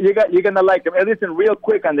 You're gonna like them. Hey, listen, real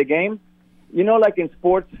quick on the game. Like in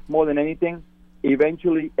sports, more than anything,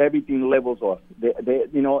 eventually everything levels off. The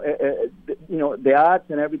odds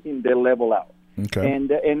and everything, they level out. Okay.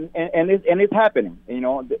 And it's happening.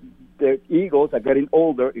 The Eagles are getting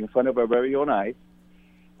older in front of our very own eyes.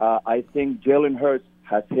 I think Jalen Hurts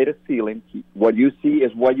has hit a ceiling. What you see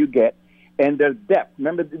is what you get. And their depth.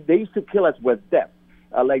 Remember, they used to kill us with depth.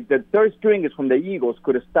 Like the third stringers from the Eagles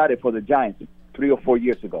could have started for the Giants 3 or 4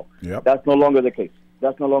 years ago. Yep. That's no longer the case.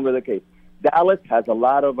 Dallas has a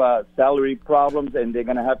lot of salary problems, and they're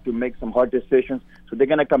going to have to make some hard decisions. So they're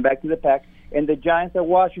going to come back to the pack. And the Giants at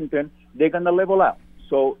Washington, they're going to level out.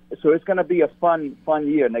 So it's going to be a fun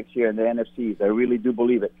year next year in the NFCs. I really do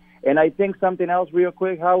believe it. And I think something else real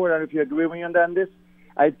quick, Howard, I don't know if you agree with me on this.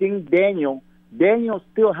 I think Daniel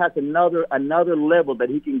still has another level that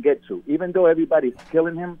he can get to. Even though everybody's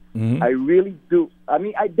killing him, I really do. I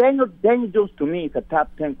mean, Daniel Jones, to me, is a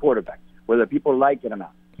top 10 quarterback, whether people like it or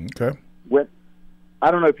not. Okay. I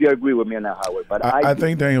don't know if you agree with me on that, Howard, but I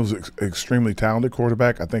think Daniel's extremely talented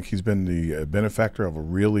quarterback. I think he's been the benefactor of a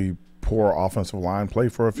really poor offensive line play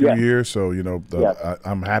for a few years. So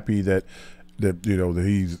I'm happy that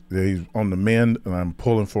he's on the mend, and I'm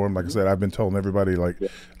pulling for him. Like I said, I've been telling everybody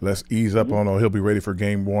let's ease up on. He'll be ready for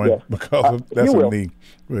game 1 because that's a knee.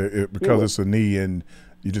 It's a knee, and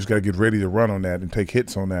you just got to get ready to run on that and take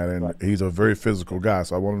hits on that. And he's a very physical guy,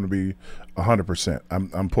 so I want him to be 100%.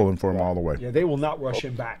 I'm pulling for him all the way. Yeah, they will not rush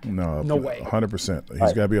him back. No way. 100%.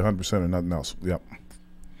 He's got to be 100% and nothing else. Yep.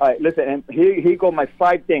 All right, listen, and here go my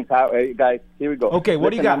 5 things, guys. Here we go. Okay,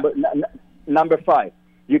 what do you got? Number 5.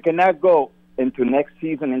 You cannot go into next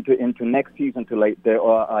season to like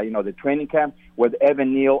the training camp with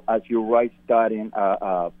Evan Neal as your right starting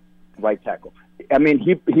right tackle. I mean,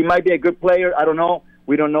 he might be a good player. I don't know.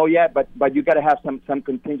 We don't know yet, but you got to have some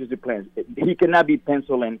contingency plans. He cannot be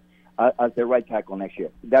penciled in as the right tackle next year.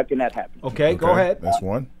 That cannot happen. Okay, go ahead. That's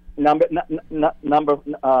one. Number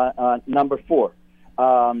 4.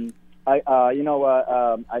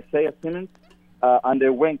 Isaiah Simmons.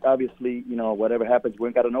 Under Wink, obviously, whatever happens,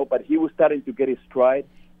 Wink, I don't know, but he was starting to get his stride,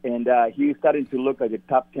 and he was starting to look like the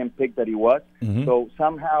top 10 pick that he was. So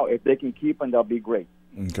somehow, if they can keep him, that'll be great.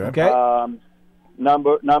 Okay.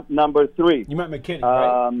 Number 3. You meant McKinney,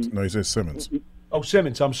 right? No, he said Simmons. Oh,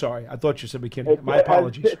 Simmons. I'm sorry. I thought you said McKinney. My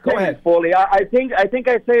apologies. Go ahead. Foley. I think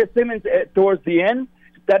Isaiah Simmons towards the end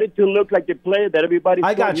started to look like the player that everybody.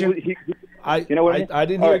 I got you. You know what I mean? I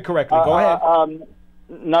didn't hear it correctly. Go ahead.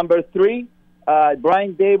 Number 3,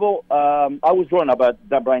 Brian Dable. I was wrong about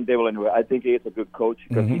that Brian Dable anyway. I think he is a good coach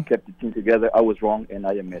because he kept the team together. I was wrong, and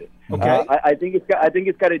I admit it. Okay. I think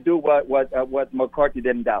it's got to do what McCarthy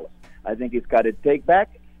did in Dallas. I think it's got to take back,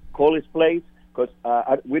 call his plays, because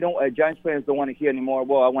we don't. Giants fans don't want to hear anymore.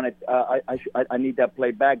 Well, I need that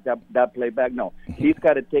play back. That play back. No, he's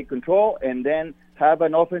got to take control and then have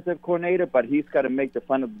an offensive coordinator, but he's got to make the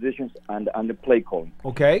final decisions on the play calling.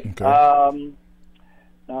 Okay.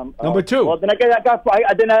 Number 2. Well, then I got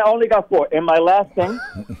 5. Then I only got 4. And my last thing,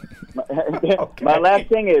 my last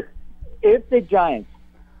thing is, if the Giants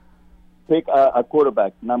pick a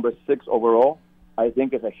quarterback number 6 overall, I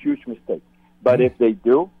think it's a huge mistake. But if they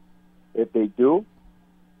do, they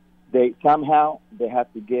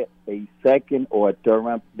have to get a second or a third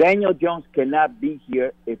round. Daniel Jones cannot be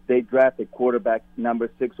here if they draft a quarterback number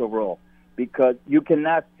 6 overall, because you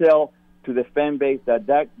cannot sell to the fan base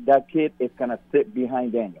that kid is going to sit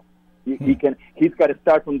behind Daniel. He's got to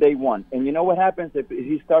start from day one. And you know what happens if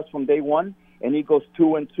he starts from day one and he goes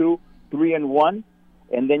 2-2, 3-1,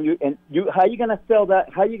 and then how you going to sell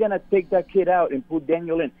that? How you going to take that kid out and put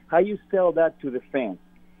Daniel in? How you sell that to the fans?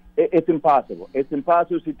 It's impossible. It's an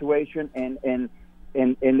impossible situation, and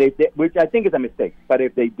which I think is a mistake. But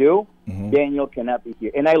if they do, Daniel cannot be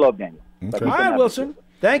here. And I love Daniel. Okay. All right, Wilson.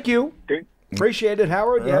 Thank you. Okay. Appreciate it.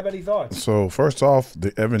 Howard, you have any thoughts? So, first off,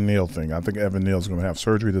 the Evan Neal thing. I think Evan Neal's going to have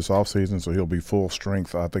surgery this offseason, so he'll be full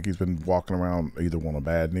strength. I think he's been walking around either on a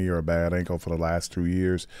bad knee or a bad ankle for the last 2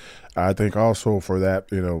 years. I think also for that,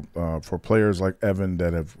 for players like Evan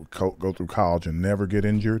that have go through college and never get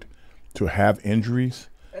injured, to have injuries.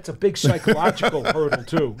 That's a big psychological hurdle,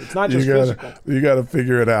 too. It's not just physical. You got to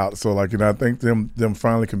figure it out. So, I think them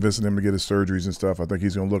finally convincing him to get his surgeries and stuff, I think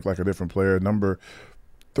he's going to look like a different player. Number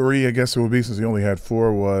 3, I guess it would be, since he only had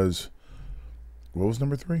 4, what was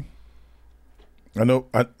number 3? I know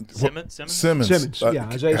Simmons. Yeah,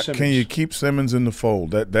 Isaiah Simmons. Can you keep Simmons in the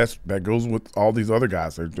fold? That goes with all these other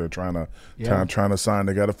guys they're trying to sign.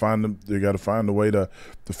 They got to find them. They got to find a way to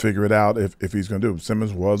figure it out if he's going to do it.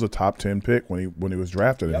 Simmons was a top 10 pick when he was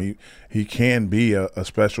drafted, and he can be a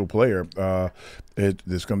special player.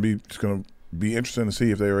 It's going to be interesting to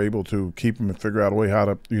see if they are able to keep him and figure out a way how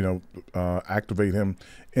to activate him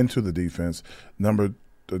into the defense. The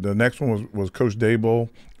next one was Coach Dable,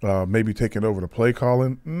 maybe taking over the play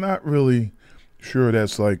calling. Not really sure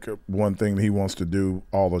that's one thing that he wants to do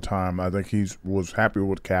all the time. I think he was happy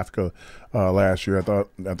with Kafka last year. I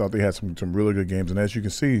thought they had some really good games, and as you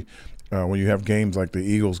can see, when you have games like the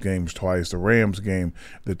Eagles games twice, the Rams game,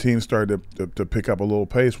 the team started to pick up a little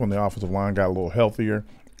pace when the offensive line got a little healthier.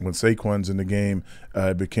 When Saquon's in the game,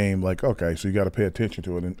 it became okay, so you got to pay attention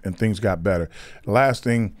to it, and things got better. Last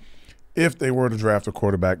thing, if they were to draft a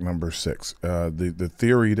quarterback number 6, the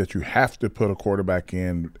theory that you have to put a quarterback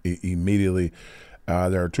in immediately,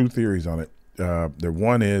 there are 2 theories on it.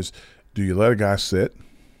 One is, do you let a guy sit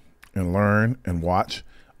and learn and watch,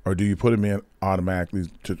 or do you put him in automatically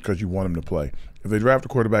because you want him to play? If they draft a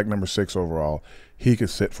quarterback number 6 overall, he could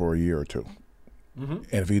sit for a year or 2. Mm-hmm. And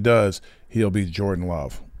if he does, he'll be Jordan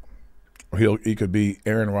Love. Or he could be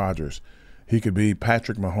Aaron Rodgers. He could be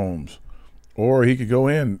Patrick Mahomes. Or he could go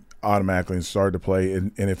in automatically and start to play.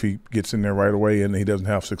 And if he gets in there right away and he doesn't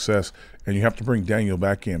have success and you have to bring Daniel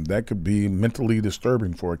back in, that could be mentally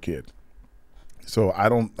disturbing for a kid. So I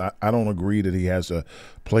don't agree that he has to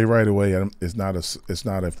play right away. It's not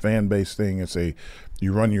a fan base thing. It's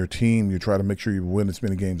you run your team. You try to make sure you win as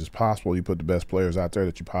many games as possible. You put the best players out there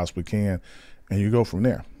that you possibly can, and you go from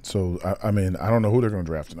there. So I don't know who they're going to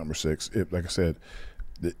draft at number 6. Like I said,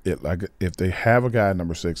 if they have a guy at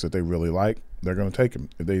number 6 that they really like, they're going to take him.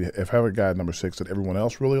 If they have a guy at number 6 that everyone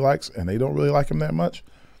else really likes and they don't really like him that much,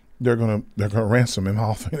 they're going to ransom him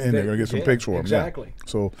off and they're going to get some picks for him. Exactly. Yeah.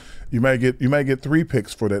 So you might get 3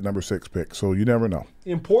 picks for that number 6 pick. So you never know.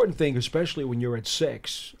 Important thing, especially when you're at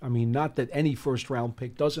 6. I mean, not that any first round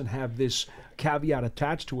pick doesn't have this caveat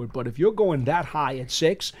attached to it, but if you're going that high at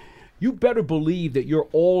 6, you better believe that you're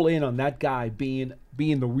all in on that guy being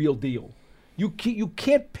the real deal. You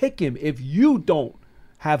can't pick him if you don't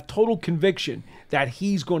have total conviction that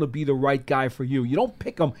he's going to be the right guy for you. You don't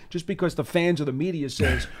pick him just because the fans or the media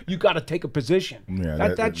says you got to take a position.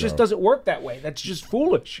 Yeah, that just doesn't work that way. That's just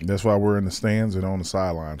foolish. That's why we're in the stands and on the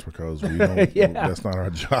sidelines, because we don't. That's not our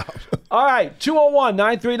job. All right,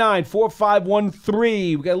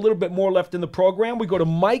 201-939-4513. We got a little bit more left in the program. We go to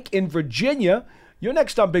Mike in Virginia. You're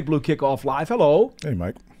next on Big Blue Kickoff Live. Hello. Hey,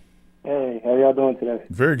 Mike. Hey, how y'all doing today?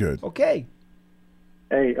 Very good. Okay.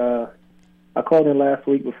 Hey, I called in last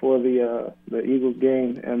week before the Eagles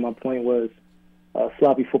game, and my point was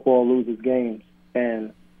sloppy football loses games.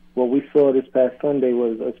 And what we saw this past Sunday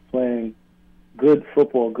was us playing good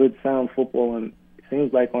football, good sound football, and it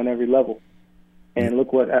seems like on every level. And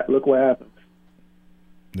look what happens.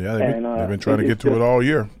 Yeah, they've been trying to get to it all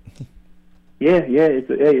year. Yeah,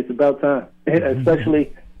 it's about time,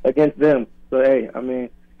 especially against them. So, hey, I mean,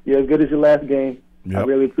 you're as good as your last game. Yep. I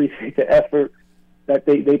really appreciate the effort that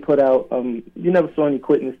they put out. You never saw any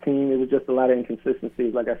quit in this team. It was just a lot of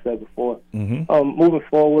inconsistencies, like I said before. Moving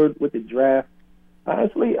forward with the draft,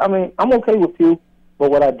 honestly, I mean, I'm okay with Pugh,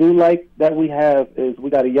 but what I do like that we have is we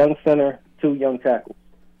got a young center, 2 young tackles.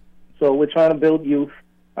 So we're trying to build youth.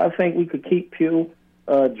 I think we could keep Pugh,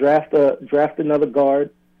 draft another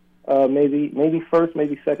guard, maybe first,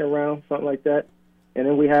 maybe second round, something like that. And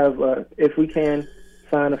then we have, if we can,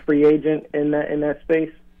 sign a free agent in that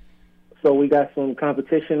space. So we got some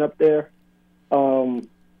competition up there.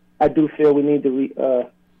 I do feel we need to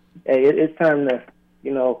it's time to,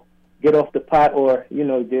 get off the pot or,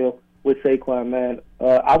 deal with Saquon, man.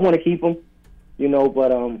 I want to keep him,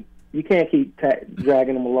 but you can't keep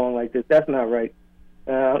dragging him along like this. That's not right.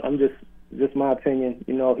 I'm just my opinion.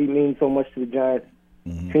 He means so much to the Giants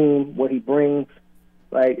team, what he brings.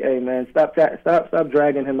 Like, hey, man, stop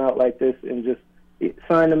dragging him out like this and just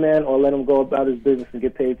sign the man or let him go about his business and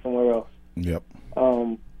get paid somewhere else. Yep.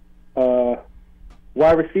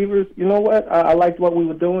 Wide receivers, you know what? I liked what we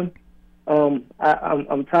were doing.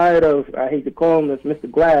 I'm tired of, I hate to call him this,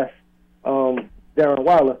 Mr. Glass, Darren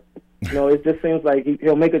Waller. It just seems like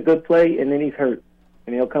he'll make a good play and then he's hurt.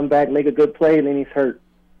 And he'll come back, make a good play, and then he's hurt.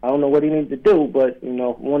 I don't know what he needs to do, but,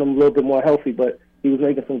 want him a little bit more healthy, but he was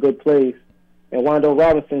making some good plays. And Wando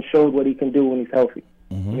Robinson showed what he can do when he's healthy.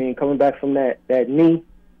 I mean, coming back from that knee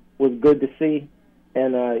was good to see.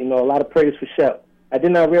 And, a lot of praise for Shep. I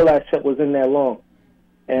did not realize Shep was in there long.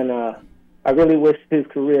 And I really wish his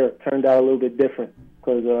career turned out a little bit different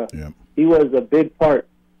because he was a big part.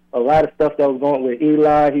 A lot of stuff that was going with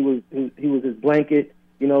Eli, he was his blanket.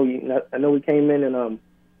 I know he came in and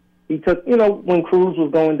he took, when Cruz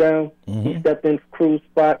was going down, he stepped in Cruz's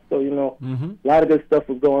spot. So, a lot of good stuff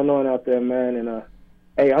was going on out there, man. And,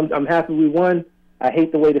 hey, I'm happy we won. I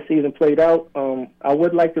hate the way the season played out. I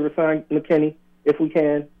would like to resign McKinney if we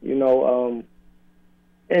can,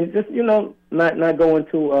 and just, not go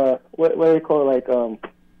into, what do they call it, like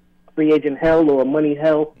free agent hell or money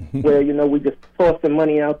hell, where, we just toss some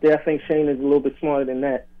money out there. I think Shane is a little bit smarter than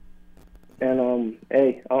that. And,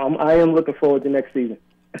 hey, I am looking forward to next season.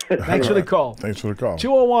 Thanks for the call. Thanks for the call.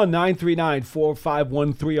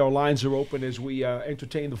 201-939-4513. Our lines are open as we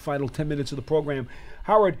entertain the final 10 minutes of the program.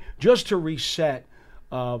 Howard, just to reset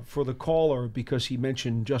for the caller, because he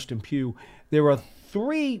mentioned Justin Pugh, there are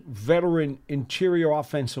 3 veteran interior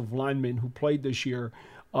offensive linemen who played this year.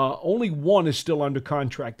 Only one is still under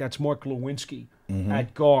contract. That's Mark Lewinsky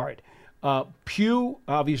at guard. Pugh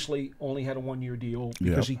obviously only had a 1-year deal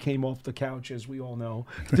because he came off the couch, as we all know,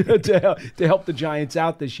 to help the Giants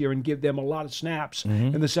out this year and give them a lot of snaps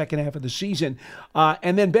in the second half of the season.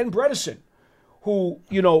 And then Ben Bredesen, who,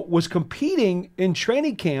 was competing in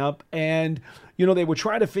training camp and, they were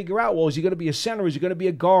trying to figure out, well, is he going to be a center? Is he going to be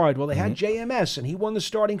a guard? Well, they had JMS, and he won the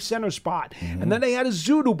starting center spot. And then they had a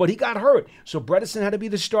Zudu, but he got hurt. So Bredesen had to be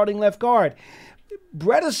the starting left guard.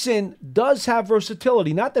 Bredesen does have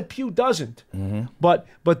versatility. Not that Pugh doesn't, but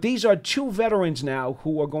these are 2 veterans now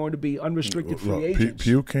who are going to be unrestricted free agents.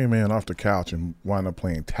 Pugh came in off the couch and wound up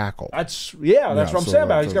playing tackle. That's what I'm saying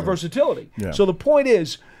about it. He's got versatility. Yeah. So the point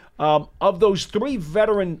is, of those 3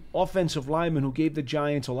 veteran offensive linemen who gave the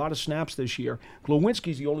Giants a lot of snaps this year,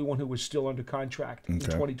 Glowinski's the only one who was still under contract in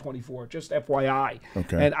 2024, just FYI.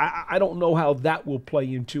 Okay. And I don't know how that will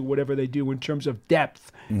play into whatever they do in terms of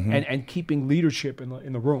depth and keeping leadership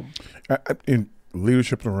in the room. In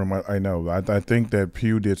leadership in the room, I know. I think that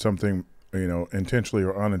Pugh did something, intentionally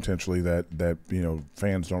or unintentionally that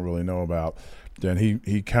fans don't really know about. Then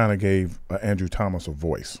he kind of gave Andrew Thomas a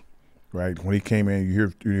voice. Right, when he came in,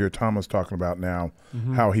 you hear Thomas talking about now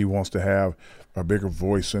how he wants to have a bigger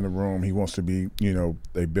voice in the room. He wants to be,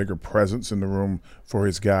 a bigger presence in the room for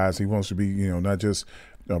his guys. He wants to be, not just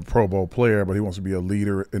a Pro Bowl player, but he wants to be a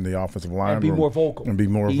leader in the offensive line and be room. More vocal. And be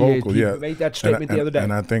more vocal. He made that statement the other day.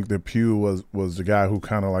 And I think that Pugh was the guy who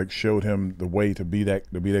kind of like showed him the way to be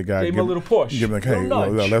that guy. Gave him a little push. Give him like, hey,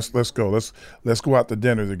 let's go. Let's go out to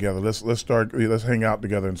dinner together. Let's hang out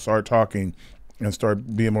together and start talking. And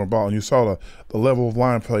start being more ball. And you saw the level of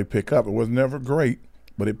line play pick up. It was never great,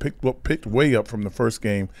 but it picked way up from the first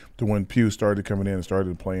game to when Pugh started coming in and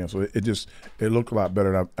started playing. So it looked a lot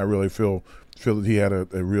better. And I really feel that he had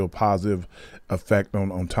a real positive effect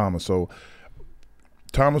on Thomas. So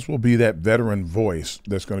Thomas will be that veteran voice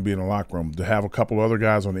that's going to be in the locker room. To have a couple other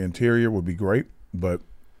guys on the interior would be great, but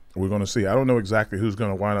we're going to see. I don't know exactly who's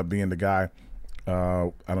going to wind up being the guy.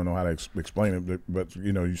 I don't know how to explain it, but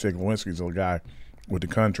you say Glowinski's the guy with the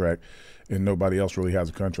contract, and nobody else really has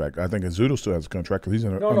a contract. I think Azuto still has a contract because he's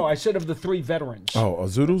in a. No, I said of the three veterans. Oh,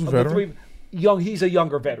 Azuto's a veteran? He's a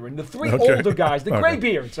younger veteran. The three older guys, the gray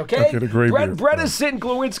beards, okay? Okay, the gray beards. Brett is sitting,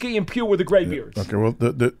 Glowinski and Pugh with the gray beards. Okay, well,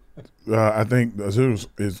 I think Azuto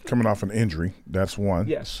is coming off an injury. That's one.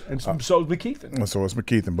 Yes, and so is McKeithen. So it's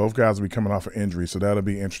McKeithen. Both guys will be coming off an injury, so that'll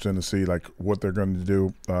be interesting to see what they're going to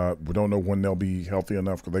do. We don't know when they'll be healthy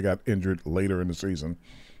enough because they got injured later in the season.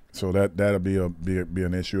 So that'll be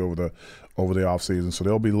an issue over the offseason. So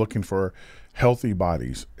they'll be looking for healthy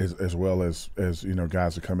bodies as well as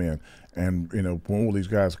guys to come in. And when will these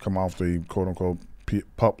guys come off the quote unquote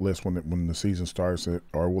PUP list when the season starts,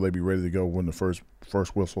 or will they be ready to go when the first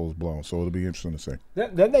whistle is blown? So it'll be interesting to see.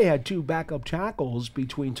 Then they had two backup tackles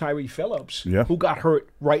between Tyree Phillips, who got hurt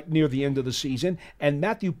right near the end of the season, and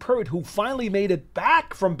Matthew Pert, who finally made it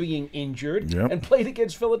back from being injured and played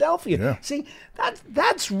against Philadelphia. Yeah. See,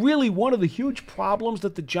 that's really one of the huge problems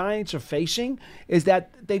that the Giants are facing, is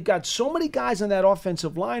that they've got so many guys in that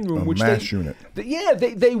offensive line room, unit.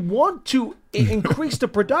 They want to increase the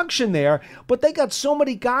production there, but they got so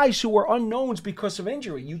many guys who are unknowns because of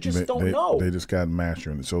injury. You just don't know. They just got master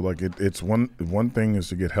unit. So it's one thing is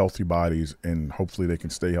to get healthy bodies, and hopefully they can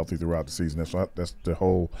stay healthy throughout the season. That's the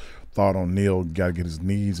whole thought on Neal. Got to get his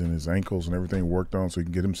knees and his ankles and everything worked on so he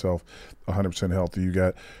can get himself 100% healthy. You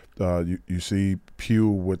got you see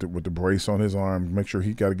Pugh with the brace on his arm. Make sure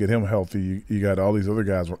he got to get him healthy. You got all these other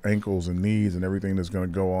guys with ankles and knees and everything that's going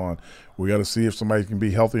to go on. We got to see if somebody can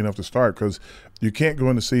be healthy enough to start, because you can't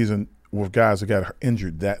go in the season with guys that got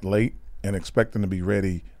injured that late and expect them to be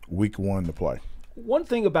ready week one to play. One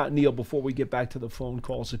thing about Neal before we get back to the phone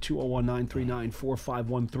calls at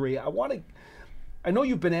 201-939-4513, I know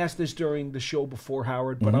you've been asked this during the show before,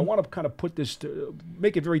 Howard, but I want to kind of put this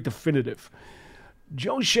make it very definitive.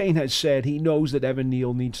 Joe Shane has said he knows that Evan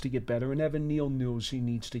Neal needs to get better, and Evan Neal knows he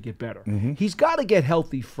needs to get better. He's got to get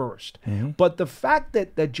healthy first. But the fact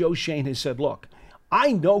that Joe Shane has said, look,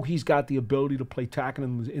 I know he's got the ability to play tackle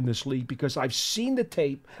in this league because I've seen the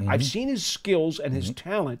tape, I've seen his skills and his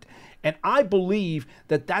talent, and I believe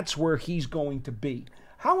that that's where he's going to be.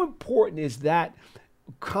 How important is that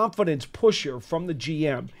confidence pusher from the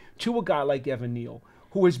GM to a guy like Evan Neal,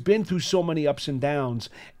 who has been through so many ups and downs,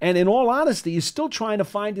 and in all honesty is still trying to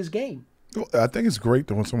find his game? Well, I think it's great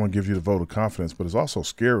that when someone gives you the vote of confidence, but it's also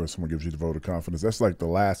scary when someone gives you the vote of confidence. That's like the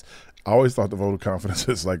last. I always thought the vote of confidence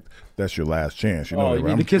is like that's your last chance. You know, you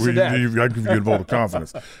need to kiss of death. I give you the vote of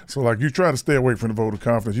confidence. So you try to stay away from the vote of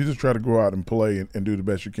confidence. You just try to go out and play and do the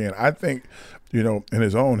best you can. I think, in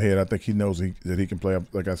his own head, I think he knows that he can play.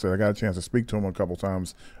 Like I said, I got a chance to speak to him a couple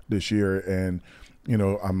times this year, and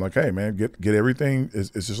I'm like, hey man, get everything.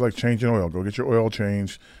 It's just like changing oil. Go get your oil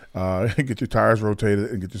changed. Get your tires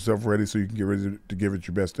rotated and get yourself ready so you can get ready to give it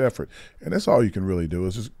your best effort. And that's all you can really do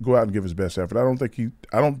is just go out and give his best effort. I don't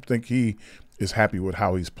think he is happy with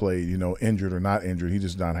how he's played, injured or not injured. He's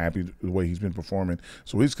just not happy with the way he's been performing.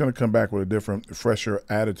 So he's going to come back with a different, fresher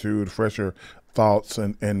attitude, fresher thoughts,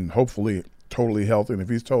 and hopefully totally healthy. And if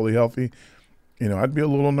he's totally healthy, I'd be a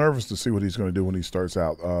little nervous to see what he's going to do when he starts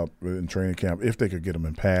out in training camp, if they could get him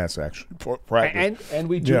in pass, actually, practice. And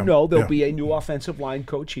we do know there'll be a new offensive line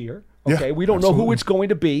coach here. Okay, we don't know who it's going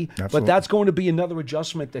to be, but that's going to be another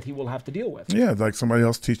adjustment that he will have to deal with. Yeah, like somebody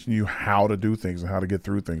else teaching you how to do things and how to get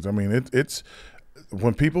through things. I mean, it's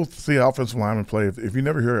when people see offensive lineman play, if you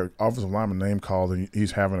never hear an offensive lineman name called, then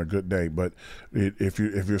he's having a good day. But if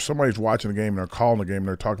you're somebody's watching the game and they're calling the game and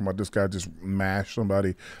they're talking about this guy just mashed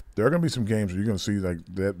somebody, there are going to be some games where you're going to see like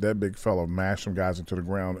that big fellow mash some guys into the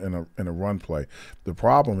ground in a run play. The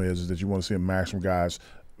problem is that you want to see him mash some guys.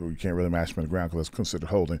 You can't really mash them in the ground because that's considered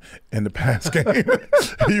holding in the pass game.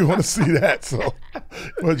 You want to see that, so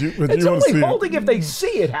but it's you only want to see holding if they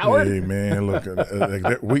see it, Howard. Hey man, look,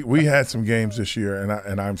 we had some games this year,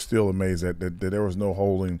 and I'm still amazed that there was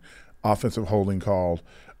no offensive holding called.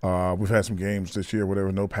 We've had some games this year where there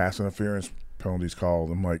were no pass interference penalties called.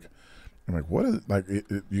 I'm like, what is it? Like?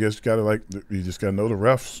 You just gotta you just gotta know the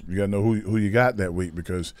refs. You gotta know who you got that week,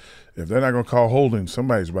 because if they're not gonna call holding,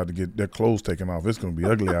 somebody's about to get their clothes taken off. It's gonna be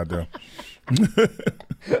ugly out there.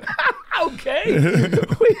 Okay,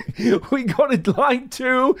 we go to line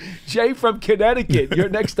 2. Jay from Connecticut. You're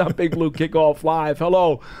next up, Big Blue Kickoff Live.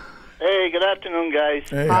 Hello. Hey, good afternoon, guys.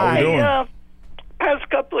 Hey, how you doing? Past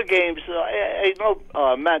couple of games, I know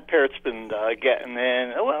Matt Parrott's been getting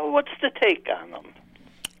in. What's the take on them?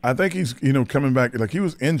 I think he's, coming back. Like, he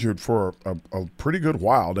was injured for a pretty good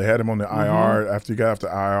while. They had him on the IR after he got off the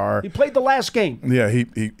IR. He played the last game. Yeah,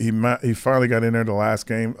 he finally got in there the last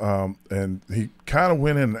game, and he kind of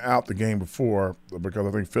went in and out the game before because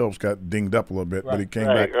I think Phillips got dinged up a little bit, but he came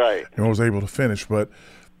back and was able to finish. But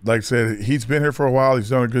like I said, he's been here for a while. He's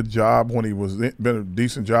done a good job when he was in, been a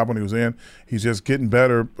decent job when he was in. He's just getting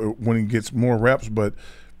better when he gets more reps. But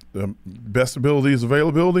the best ability is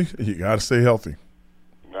availability. You got to stay healthy.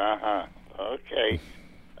 Okay.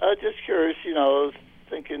 Just curious,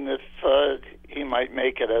 thinking if he might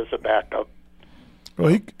make it as a backup.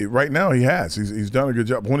 Well, right now he has. He's done a good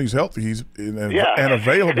job. When he's healthy, he's and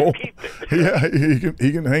available. Yeah,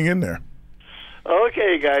 he can hang in there.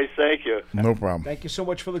 Okay, guys. Thank you. No problem. Thank you so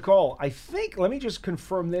much for the call. I think. Let me just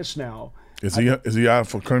confirm this now. Is he out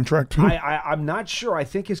for contract too? I'm not sure. I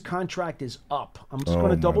think his contract is up. I'm just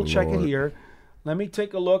going to double check it here. Let me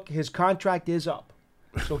take a look. His contract is up.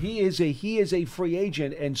 So he is a free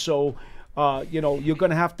agent, and so you're going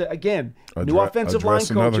to have to new offensive line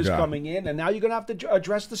coach is coming in, and now you're going to have to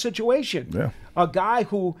address the situation. Yeah. A guy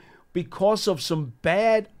who, because of some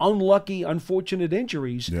bad, unlucky, unfortunate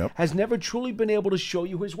injuries, has never truly been able to show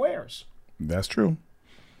you his wares. That's true.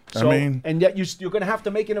 So, and yet you're going to have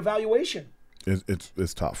to make an evaluation.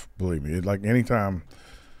 It's tough, believe me. Like anytime,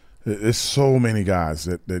 there's so many guys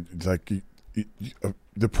that like.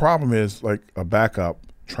 The problem is, like, a backup,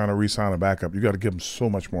 trying to re-sign a backup, you got to give them so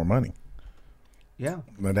much more money. Yeah.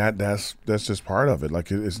 And that's just part of it.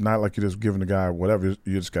 Like, it's not like you're just giving the guy whatever.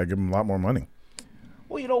 You just got to give him a lot more money.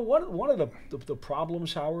 Well, one of the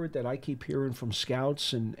problems, Howard, that I keep hearing from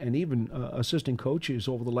scouts and even assistant coaches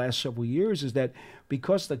over the last several years is that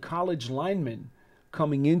because the college linemen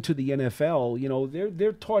coming into the NFL,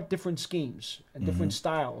 they're taught different schemes and different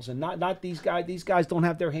styles, and not these guys. These guys don't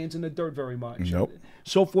have their hands in the dirt very much. Nope.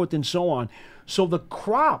 So forth and so on. So the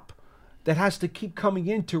crop that has to keep coming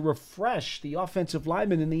in to refresh the offensive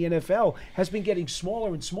linemen in the NFL has been getting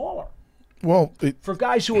smaller and smaller. Well, for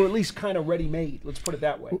guys who are at least kind of ready-made, let's put it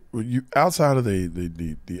that way. You outside of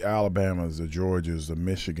the Alabamas, the Georgias, the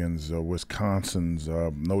Michigans, the Wisconsins,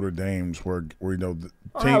 Notre Dames, where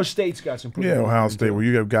Ohio State's got some. Ohio State, where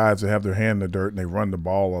you have guys that have their hand in the dirt and they run the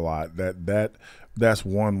ball a lot. That's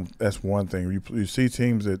one thing. You see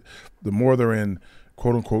teams that the more they're in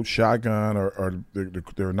quote unquote shotgun or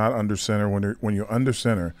they're not under center. When you're under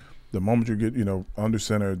center, the moment you get under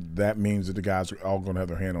center, that means that the guys are all going to have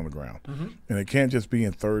their hand on the ground, and it can't just be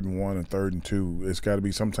in 3rd and 1 and 3rd and 2. It's got to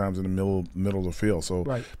be sometimes in the middle of the field. So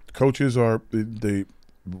coaches are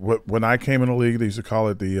when I came in the league, they used to call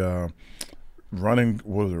it the run and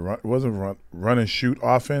shoot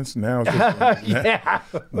offense. Now it's just,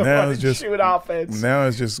 now it's just shoot offense. Now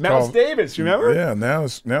it's just Mouse Davis. Remember? Yeah. Now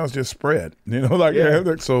it's just spread.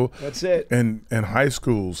 So that's it. And high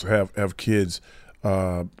schools have kids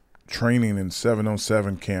training in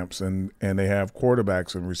 7-on-7 camps, and they have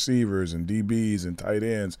quarterbacks and receivers and DBs and tight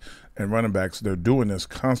ends and running backs. They're doing this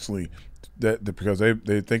constantly because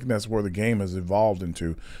they think that's where the game has evolved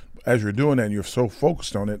into. As you're doing that and you're so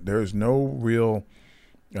focused on it, there's no real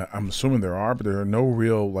I'm assuming there are, but there are no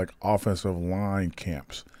real like offensive line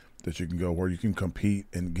camps that you can go where you can compete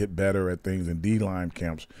and get better at things, in D-line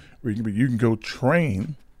camps where you can go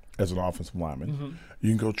train as an offensive lineman. You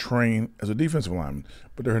can go train as a defensive lineman,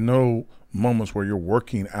 but there are no moments where you're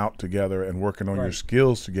working out together and working on your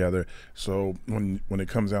skills together. So when it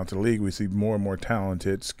comes down to the league, we see more and more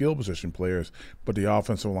talented skill position players, but the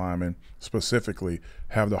offensive linemen specifically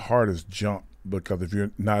have the hardest jump, because if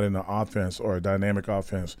you're not in an offense or a dynamic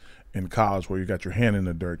offense in college where you got your hand in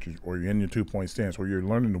the dirt or you're in your two-point stance where you're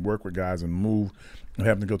learning to work with guys and move and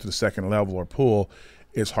having to go to the second level or pull,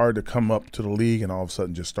 it's hard to come up to the league and all of a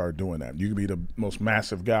sudden just start doing that. You can be the most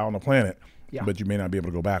massive guy on the planet, but you may not be able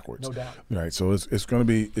to go backwards. No doubt. Right, so it's going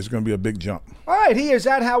to be a big jump. All right, he is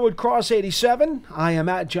at Howard Cross 87. I am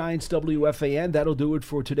at Giants WFAN. That'll do it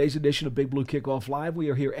for today's edition of Big Blue Kickoff Live. We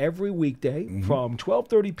are here every weekday from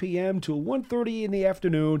 12:30 p.m. to 1:30 in the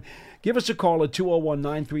afternoon. Give us a call at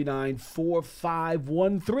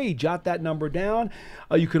 201-939-4513. Jot that number down.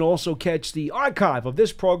 You can also catch the archive of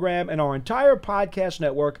this program and our entire podcast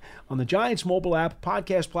network on the Giants mobile app,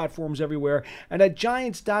 podcast platforms everywhere, and at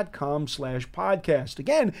giants.com/podcast.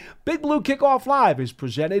 Again, Big Blue Kickoff Live is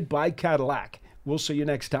presented by Cadillac. We'll see you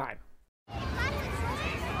next time.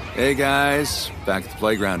 Hey, guys. Back at the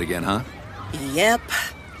playground again, huh? Yep.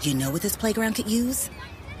 You know what this playground could use?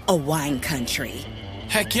 A wine country.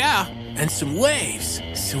 Heck yeah, and some waves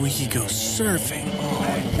so we could go surfing.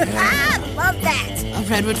 Oh, yeah. Love that. A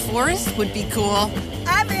redwood forest would be cool.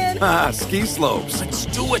 I'm in. Ski slopes. Let's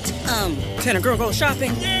do it. Can a girl go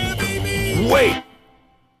shopping? Yeah, baby. Wait.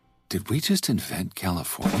 Did we just invent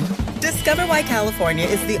California? Discover why California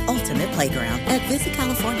is the ultimate playground at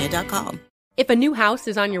visitcalifornia.com. If a new house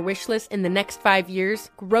is on your wish list in the next 5 years,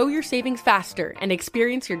 grow your savings faster and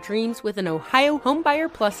experience your dreams with an Ohio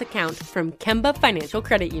Homebuyer Plus account from Kemba Financial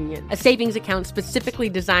Credit Union. A savings account specifically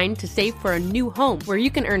designed to save for a new home where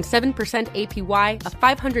you can earn 7% APY,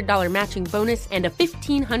 a $500 matching bonus, and a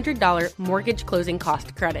 $1,500 mortgage closing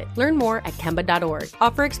cost credit. Learn more at Kemba.org.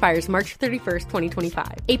 Offer expires March 31st,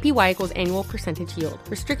 2025. APY equals annual percentage yield.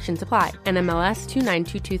 Restrictions apply. NMLS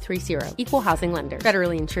 292230. Equal housing lender.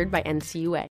 Federally insured by NCUA.